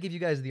 Right, but I give you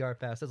guys the R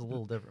pass. That's a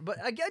little different. But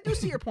I do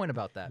see your point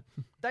about that.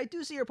 I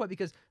do see your point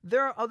because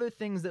there are other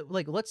things that,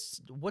 like, what's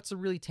a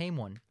really tame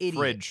one?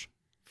 Idiot.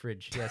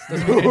 Fridge, yes.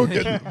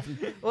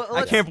 Well,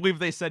 I can't believe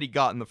they said he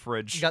got in the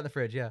fridge. He got in the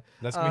fridge, yeah.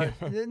 That's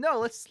me. No,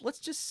 let's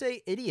just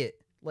say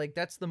idiot. Like,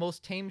 that's the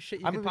most tame shit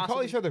you could possibly... we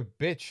call each other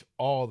bitch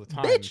all the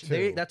time, bitch!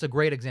 too. That's a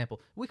great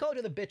example. We call each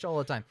other bitch all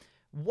the time.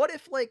 What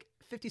if, like,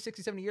 50,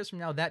 60, 70 years from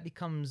now, that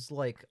becomes,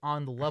 like,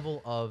 on the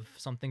level of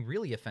something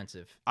really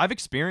offensive? I've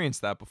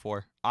experienced that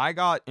before.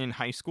 In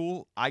high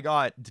school, I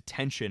got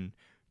detention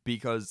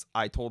because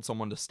I told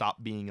someone to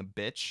stop being a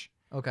bitch.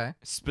 Okay.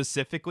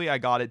 Specifically, I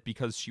got it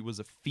because she was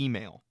a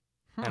female.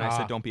 And I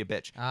said, don't be a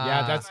bitch.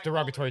 Yeah, that's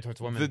derogatory towards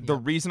women. The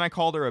reason I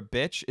called her a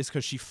bitch is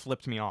because she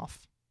flipped me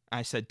off.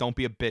 I said, don't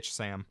be a bitch,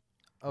 Sam.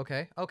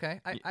 Okay.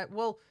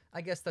 Well,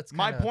 I guess that's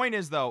My point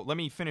is, though, let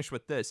me finish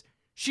with this.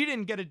 She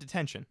didn't get a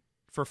detention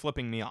for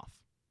flipping me off.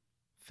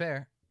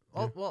 Fair.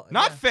 Well,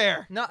 Not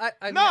fair. No,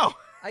 No.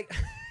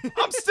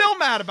 I'm still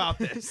mad about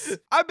this.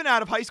 I've been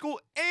out of high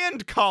school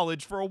and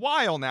college for a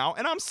while now,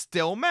 and I'm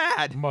still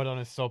mad. Mud on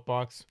his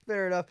soapbox.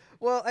 Fair enough.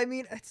 Well, I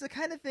mean, it's the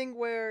kind of thing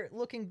where,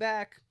 looking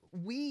back,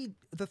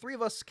 the three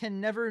of us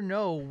can never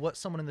know what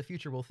someone in the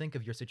future will think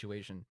of your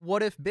situation.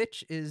 What if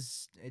bitch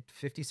is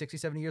 50, 60,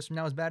 70 years from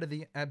now as bad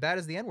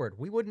as the N-word?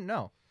 We wouldn't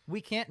know.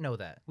 We can't know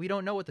that. We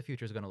don't know what the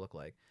future is going to look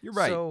like. You're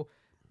right. So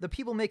the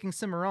people making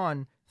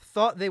Cimarron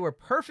thought they were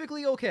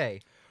perfectly okay.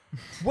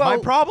 Well, my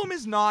problem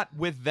is not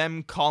with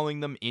them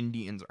calling them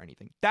Indians or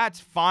anything. That's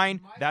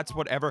fine. That's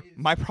whatever.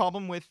 My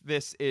problem with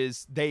this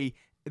is they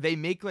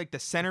make, like, the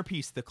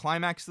centerpiece, the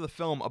climax of the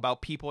film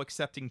about people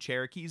accepting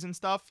Cherokees and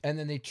stuff. And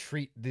then they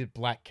treat the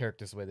black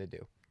characters the way they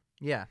do.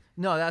 Yeah.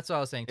 No, that's what I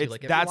was saying, too.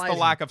 That's the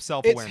lack of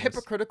self-awareness. It's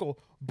hypocritical.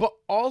 But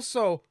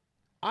also,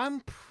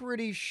 I'm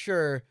pretty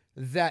sure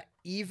that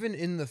even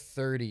in the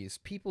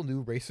 30s, people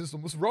knew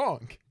racism was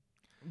wrong.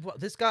 Well,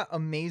 this got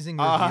amazing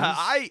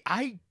reviews.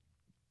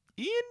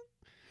 Ian?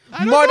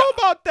 I don't know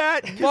about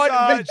that.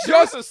 They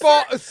just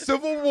fought a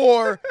civil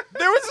war.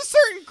 There was a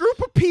certain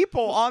group of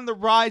people on the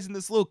rise in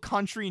this little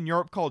country in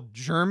Europe called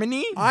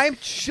Germany. I'm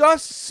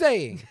just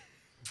saying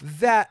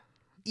that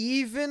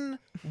even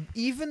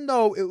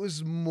though it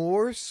was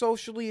more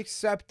socially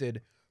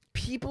accepted,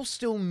 people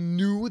still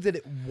knew that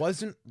it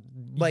wasn't,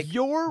 like,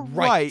 you're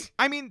right.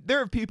 I mean,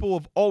 there are people who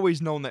have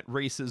always known that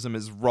racism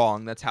is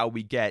wrong. That's how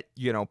we get,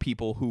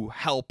 people who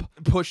help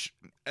push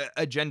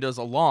agendas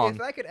along.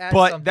 If I could add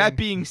but something... that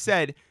being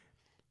said,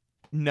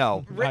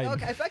 no.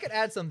 Okay, if I could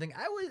add something,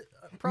 I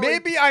would probably...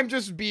 Maybe I'm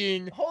just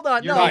being... Hold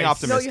on, You're being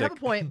optimistic. No, you have a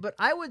point, but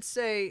I would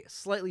say,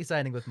 slightly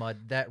siding with Mud,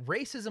 that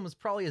racism was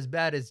probably as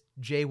bad as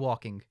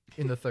jaywalking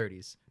in the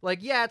 30s. Like,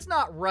 yeah, it's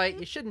not right,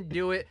 you shouldn't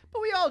do it,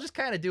 but we all just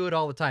kind of do it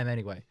all the time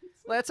anyway.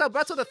 That's what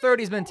the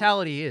 30s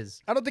mentality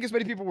is. I don't think as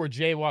many people were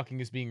jaywalking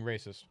as being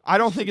racist. I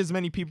don't think as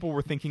many people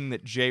were thinking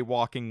that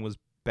jaywalking was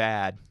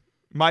bad.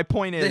 My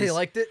point is, They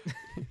liked it.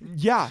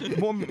 yeah,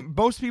 well,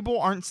 most people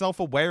aren't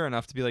self-aware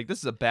enough to be like, this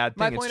is a bad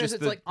thing. My point is,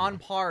 it's like on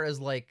par as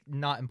like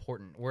not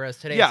important, whereas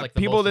today, yeah, it's like the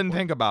people most didn't important.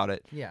 think about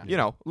it. Yeah. You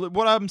know,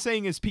 what I'm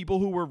saying is people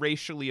who were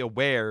racially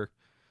aware,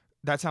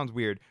 that sounds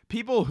weird.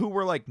 People who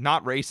were like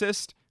not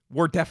racist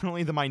were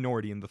definitely the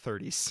minority in the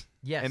 30s.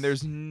 Yes. And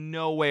there's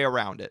no way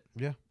around it.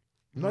 Yeah.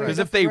 No, Because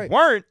you're if they right.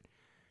 weren't,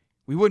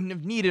 we wouldn't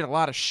have needed a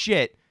lot of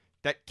shit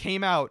that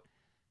came out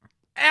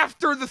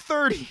after the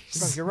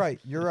 30s. No, you're right.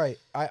 You're right.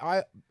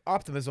 I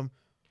optimism,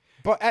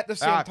 but at the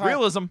same time,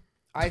 realism.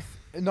 I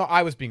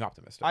was being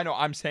optimistic. I know.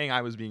 I'm saying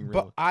I was being real.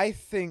 But I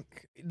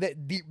think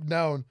that deep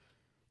down,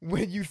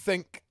 when you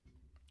think,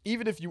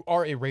 even if you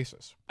are a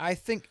racist, I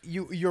think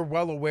you're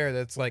well aware that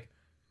it's like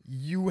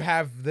you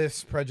have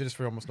this prejudice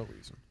for almost no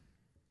reason.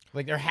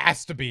 Like there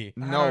has to be.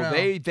 No,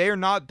 they're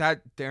not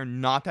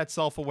that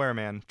self-aware,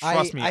 man.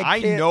 Trust me. I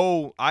can't-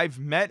 know. I've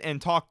met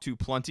and talked to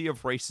plenty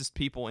of racist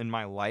people in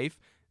my life.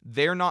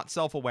 They're not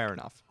self-aware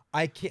enough.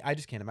 I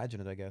just can't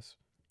imagine it, I guess.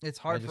 It's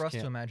hard just for us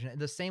can't. to imagine it.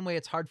 The same way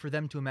it's hard for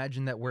them to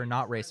imagine that we're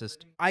not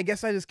racist. I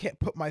guess I just can't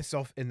put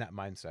myself in that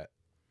mindset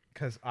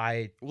because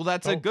I Well,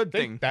 that's a don't good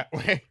think thing. that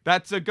way.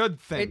 That's a good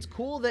thing. It's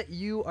cool that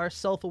you are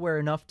self-aware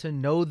enough to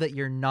know that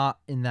you're not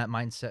in that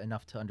mindset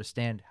enough to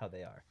understand how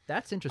they are.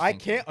 That's interesting. I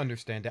can't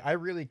understand it. I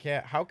really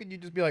can't. How could you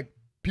just be like,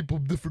 people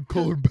of different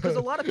color bad? Because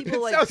a lot of people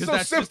It like sounds Because so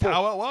that's just simple.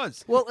 how it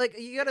was. Well, like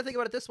you got to think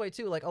about it this way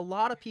too. Like a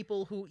lot of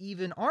people who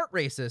even aren't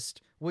racist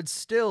would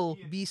still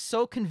be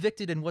so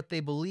convicted in what they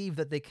believe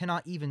that they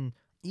cannot even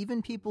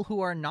people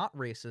who are not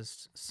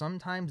racist,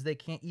 sometimes they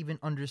can't even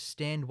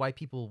understand why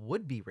people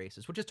would be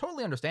racist, which is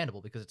totally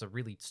understandable because it's a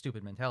really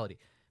stupid mentality.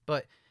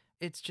 But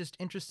it's just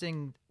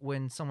interesting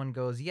when someone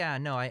goes, "Yeah,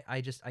 no, I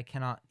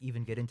cannot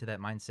even get into that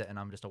mindset, and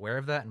I'm just aware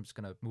of that, and I'm just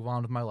gonna move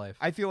on with my life."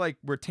 I feel like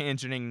we're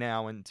tangenting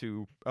now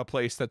into a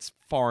place that's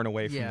far and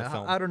away from Yeah, the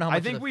film. I don't know how I much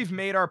of think the- we've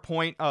made our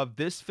point of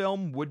this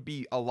film would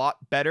be a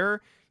lot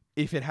better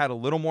if it had a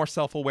little more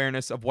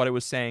self-awareness of what it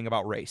was saying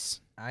about race.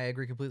 I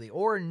agree completely.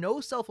 Or no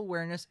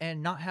self-awareness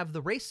and not have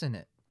the race in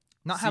it.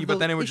 Not See, have but those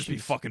then it would just be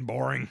issues. fucking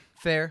boring.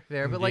 Fair.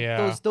 But like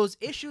Yeah. those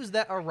issues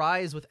that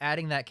arise with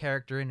adding that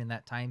character in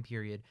that time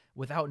period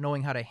without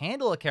knowing how to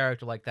handle a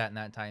character like that in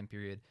that time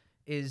period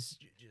is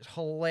just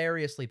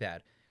hilariously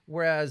bad.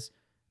 Whereas,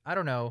 I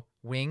don't know,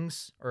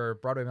 Wings or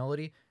Broadway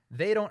Melody,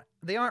 they aren't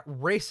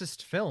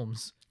racist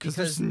films Because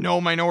there's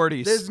no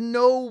minorities. there's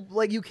no,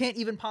 like, you can't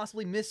even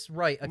possibly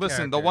miswrite a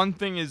Listen, the character. one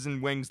thing is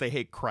in Wings they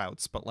hate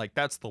Krauts, but like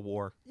that's the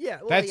war. Yeah,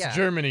 well, That's yeah.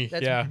 Germany.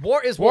 That's, yeah.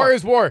 War is War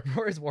is war.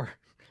 War is war.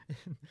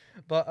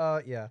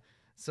 But yeah.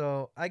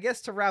 So I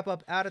guess to wrap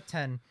up, out of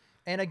 10,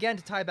 and again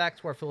to tie back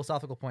to our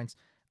philosophical points,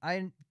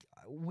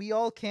 we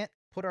all can't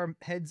put our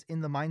heads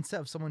in the mindset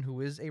of someone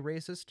who is a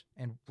racist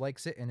and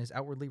likes it and is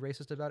outwardly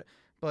racist about it.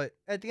 But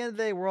at the end of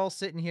the day, we're all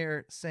sitting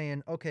here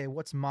saying, okay,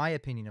 what's my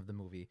opinion of the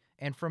movie?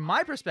 And from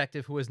my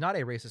perspective, who is not a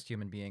racist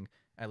human being,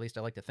 at least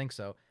I like to think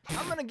so,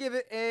 I'm gonna give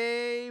it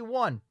a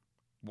 1.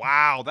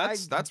 Wow,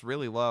 that's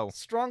really low.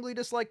 Strongly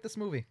dislike this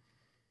movie.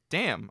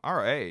 Damn. All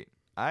right.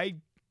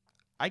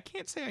 I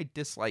can't say I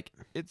dislike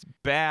it. It's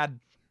bad.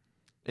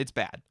 It's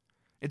bad.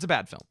 It's a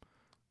bad film.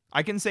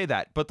 I can say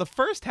that. But the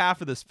first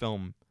half of this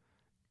film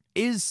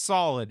is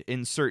solid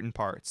in certain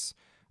parts.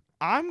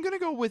 I'm going to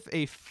go with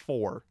a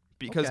 4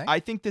 because Okay. I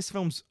think this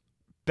film's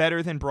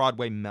better than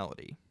Broadway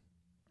Melody.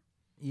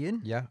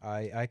 Ian? Yeah,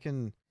 I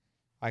can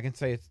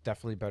say it's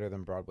definitely better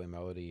than Broadway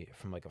Melody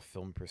from like a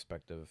film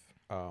perspective.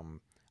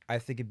 I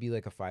think it'd be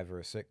like a 5 or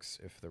a 6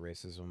 if the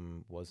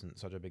racism wasn't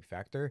such a big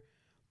factor.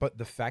 But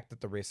the fact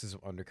that the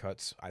racism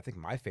undercuts, I think,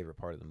 my favorite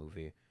part of the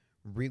movie,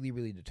 really,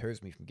 really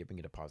deters me from giving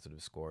it a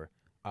positive score.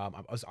 I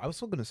was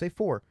still going to say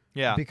 4.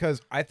 Yeah.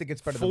 Because I think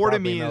it's better 4 to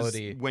than Broadway me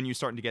Melody is when you're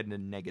starting to get into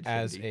negativity.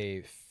 as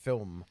a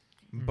film.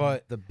 Mhm.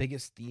 But the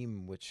biggest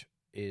theme, which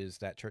is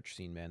that church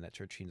scene, man. That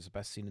church scene is the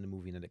best scene in the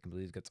movie, and then it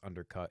completely gets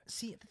undercut.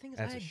 See, the thing is,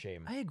 That's a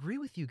shame. I agree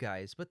with you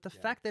guys, but the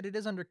fact that it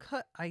is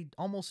undercut, I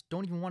almost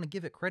don't even want to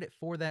give it credit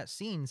for that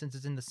scene since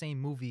it's in the same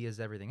movie as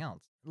everything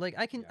else. Like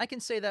I can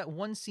say that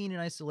one scene in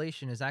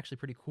isolation is actually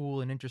pretty cool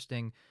and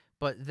interesting,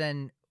 but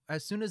then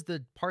as soon as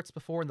the parts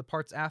before and the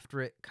parts after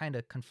it kind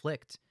of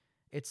conflict,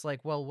 it's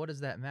like, well, what does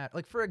that matter?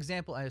 Like, for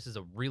example, this is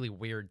a really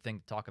weird thing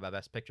to talk about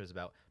Best Pictures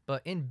about,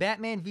 but in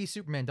Batman v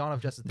Superman: Dawn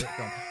of Justice, the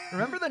film,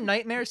 remember the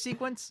nightmare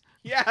sequence?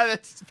 Yeah,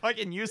 that's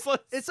fucking useless.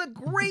 It's a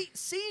great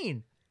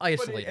scene. But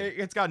Isolated.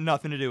 it's got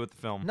nothing to do with the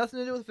film. Nothing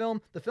to do with the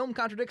film. The film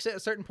contradicts it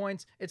at certain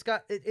points.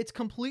 It's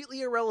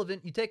completely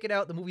irrelevant. You take it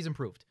out, the movie's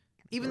improved.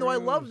 Even though I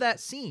love that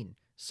scene.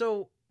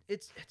 So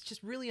it's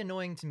just really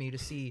annoying to me to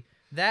see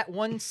that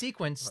one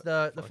sequence,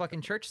 the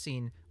fucking church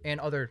scene, and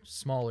other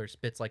smaller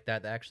bits like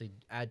that actually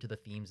add to the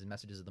themes and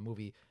messages of the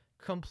movie,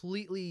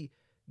 completely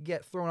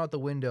get thrown out the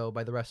window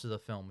by the rest of the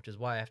film, which is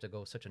why I have to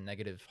go such a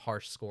negative,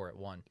 harsh score at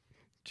 1.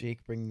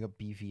 Jake bringing up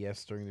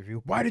BVS during the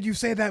review. Why did you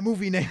say that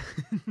movie name?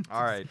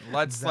 All right,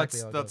 let's Exactly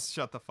how it let's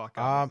shut the fuck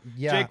up.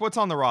 Yeah. Jake, what's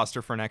on the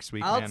roster for next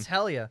week, I'll man?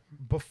 tell you.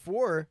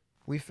 Before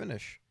we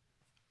finish,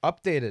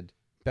 updated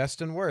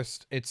best and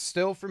worst. It's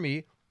still for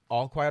me.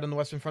 All Quiet on the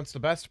Western Front's the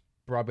best.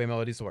 Broadway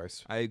Melody's the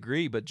worst. I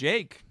agree, but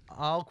Jake,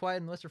 All Quiet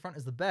on the Western Front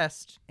is the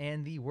best,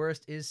 and the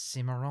worst is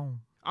Cimarron.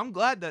 I'm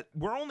glad that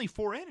we're only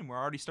 4 in and we're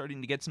already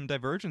starting to get some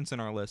divergence in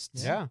our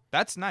lists. Yeah.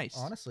 That's nice.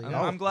 Honestly, I'm-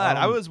 yeah. I'm glad.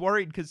 I Um, was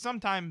worried because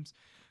sometimes,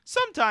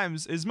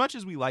 as much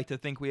as we like to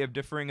think we have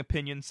differing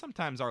opinions,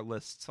 sometimes our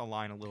lists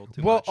align a little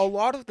too Well, much. a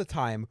lot of the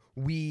time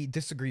we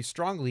disagree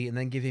strongly and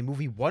then give a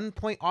movie 1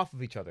 point off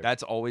of each other.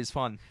 That's always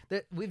fun.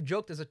 We've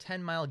joked there's a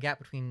 10-mile gap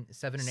between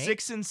 7 and 8.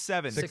 6 and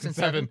 7. 6 and and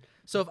 7. 7.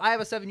 So if I have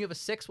a 7, you have a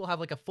 6, we'll have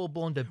like a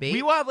full-blown debate.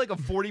 We will have like a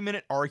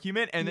 40-minute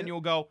argument, and then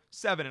you'll go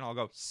 7, and I'll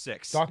go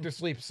 6. Doctor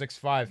Sleep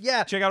 6-5.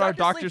 Yeah, Check out our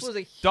Dr. Doctor Sleep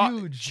was a Doc-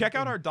 huge. check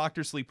out our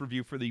Doctor Sleep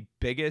review for the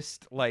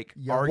biggest Yeah.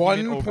 argument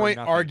 1 over point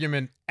nothing.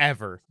 argument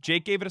ever.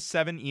 Jake gave it a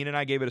 7. Ian and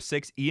I gave it a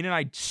 6. Ian and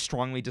I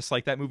strongly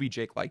disliked that movie.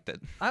 Jake liked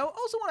it. I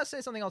also want to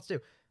say something else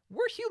too.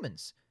 We're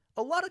humans.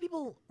 A lot of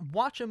people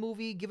watch a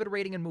movie, give it a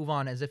rating, and move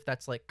on as if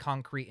that's like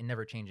concrete and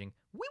never changing.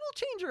 We will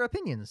change our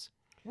opinions.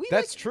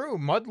 That's true.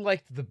 Mud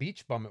liked The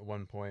Beach Bum at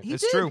one point. He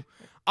It's did. true.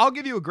 I'll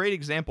give you a great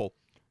example.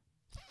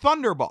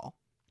 Thunderball,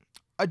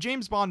 a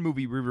James Bond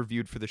movie we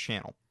reviewed for the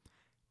channel.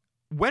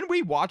 When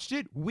we watched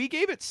it, we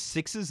gave it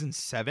 6s and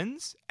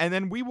 7s, and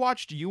then we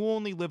watched You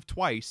Only Live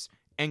Twice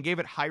and gave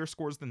it higher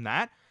scores than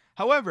that.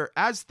 However,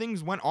 as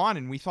things went on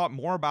and we thought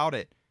more about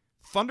it,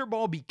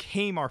 Thunderball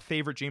became our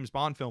favorite James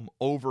Bond film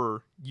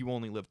over You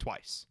Only Live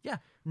Twice. Yeah,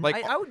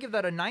 Like- I would give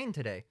that a 9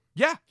 today.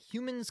 Yeah,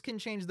 Humans can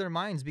change their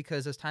minds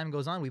because as time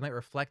goes on, we might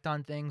reflect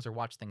on things or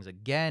watch things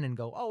again and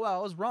go, "Oh, well,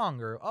 I was wrong,"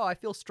 or "Oh, I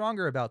feel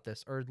stronger about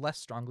this," or less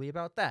strongly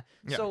about that.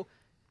 Yeah. So,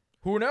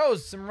 who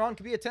knows? Cimarron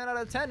could be a 10 out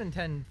of 10 in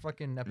 10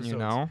 fucking episodes. you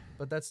know?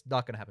 But that's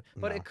not gonna happen.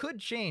 But No. it could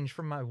change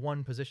from my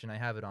one position I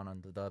have it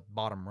on the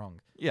bottom rung.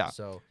 Yeah.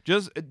 So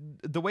Just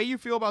the way you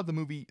feel about a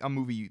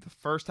movie the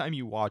first time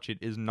you watch it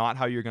is not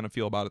how you're going to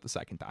feel about it the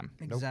second time.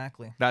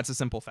 exactly. That's a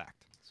simple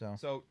fact. So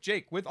So,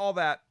 Jake, with all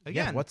that, Yeah,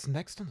 again, what's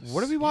next on the what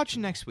are we schedule?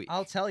 watching next week?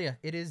 I'll tell you,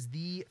 it is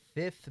the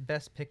 5th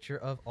best picture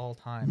of all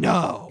time.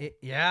 No.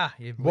 Yeah.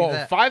 You believe Well,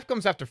 that? 5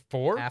 comes after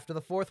 4. After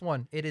the 4th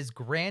one, it is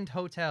Grand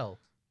Hotel.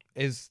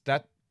 Is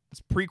that It's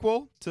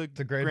prequel to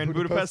The Grand Grand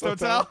Budapest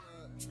Budapest Hotel?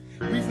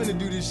 Hotel. We finna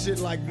do this shit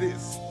like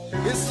this.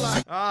 It's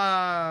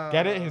like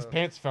get it? His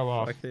pants fell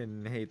off. I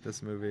fucking hate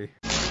this movie.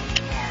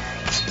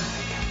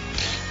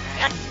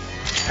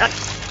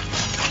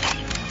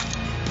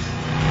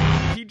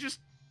 He just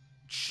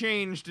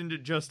changed into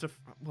just a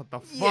what the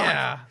fuck?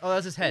 Yeah. Oh,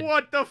 that's his head.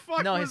 What the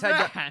fuck No, was his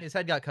head that? his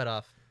head got cut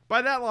off.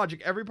 By that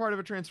logic, every part of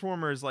a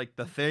Transformer is like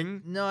the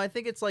thing. No, I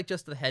think it's like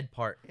just the head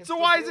part. So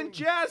why isn't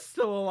Jazz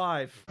still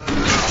alive?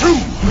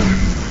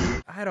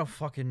 I don't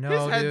fucking know,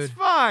 His head's dude.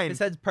 fine. His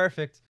head's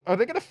perfect. Are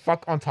they gonna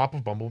fuck on top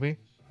of Bumblebee?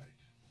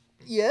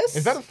 Yes.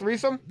 Is that a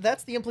threesome?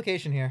 That's the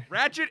implication here.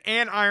 Ratchet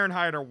and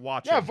Ironhide are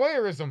watching. Yeah,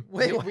 voyeurism.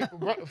 Wait, Full We've been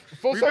circle,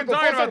 talking full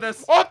about circle.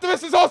 this.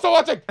 Optimus is also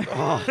watching.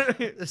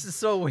 This is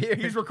so weird.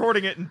 He's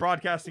recording it and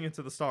broadcasting it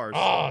to the stars.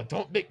 Ah,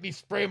 don't make me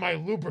spray my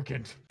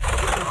lubricant.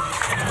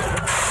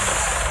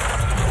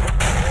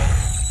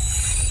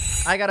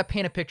 I gotta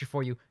paint a picture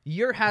for you.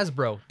 You're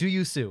Hasbro. Do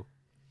you sue?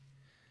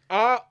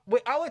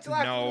 Wait, I'll wait till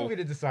after the No, movie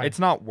to decide. it's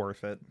not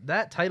worth it.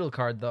 That title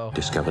card, though.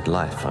 Discovered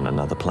life on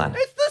another planet.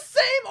 It's the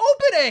same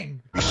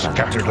opening.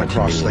 Scattered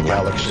across the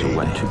galaxy, So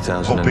when hoping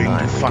 2009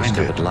 to we find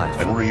discovered it life,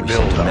 and we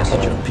rebuild sent a our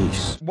message home. of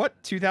peace.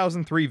 What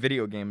 2003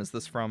 video game is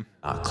this from?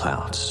 Our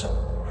clouds.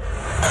 Oh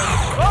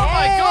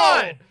my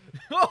god!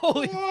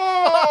 Holy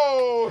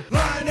Whoa!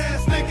 lying ass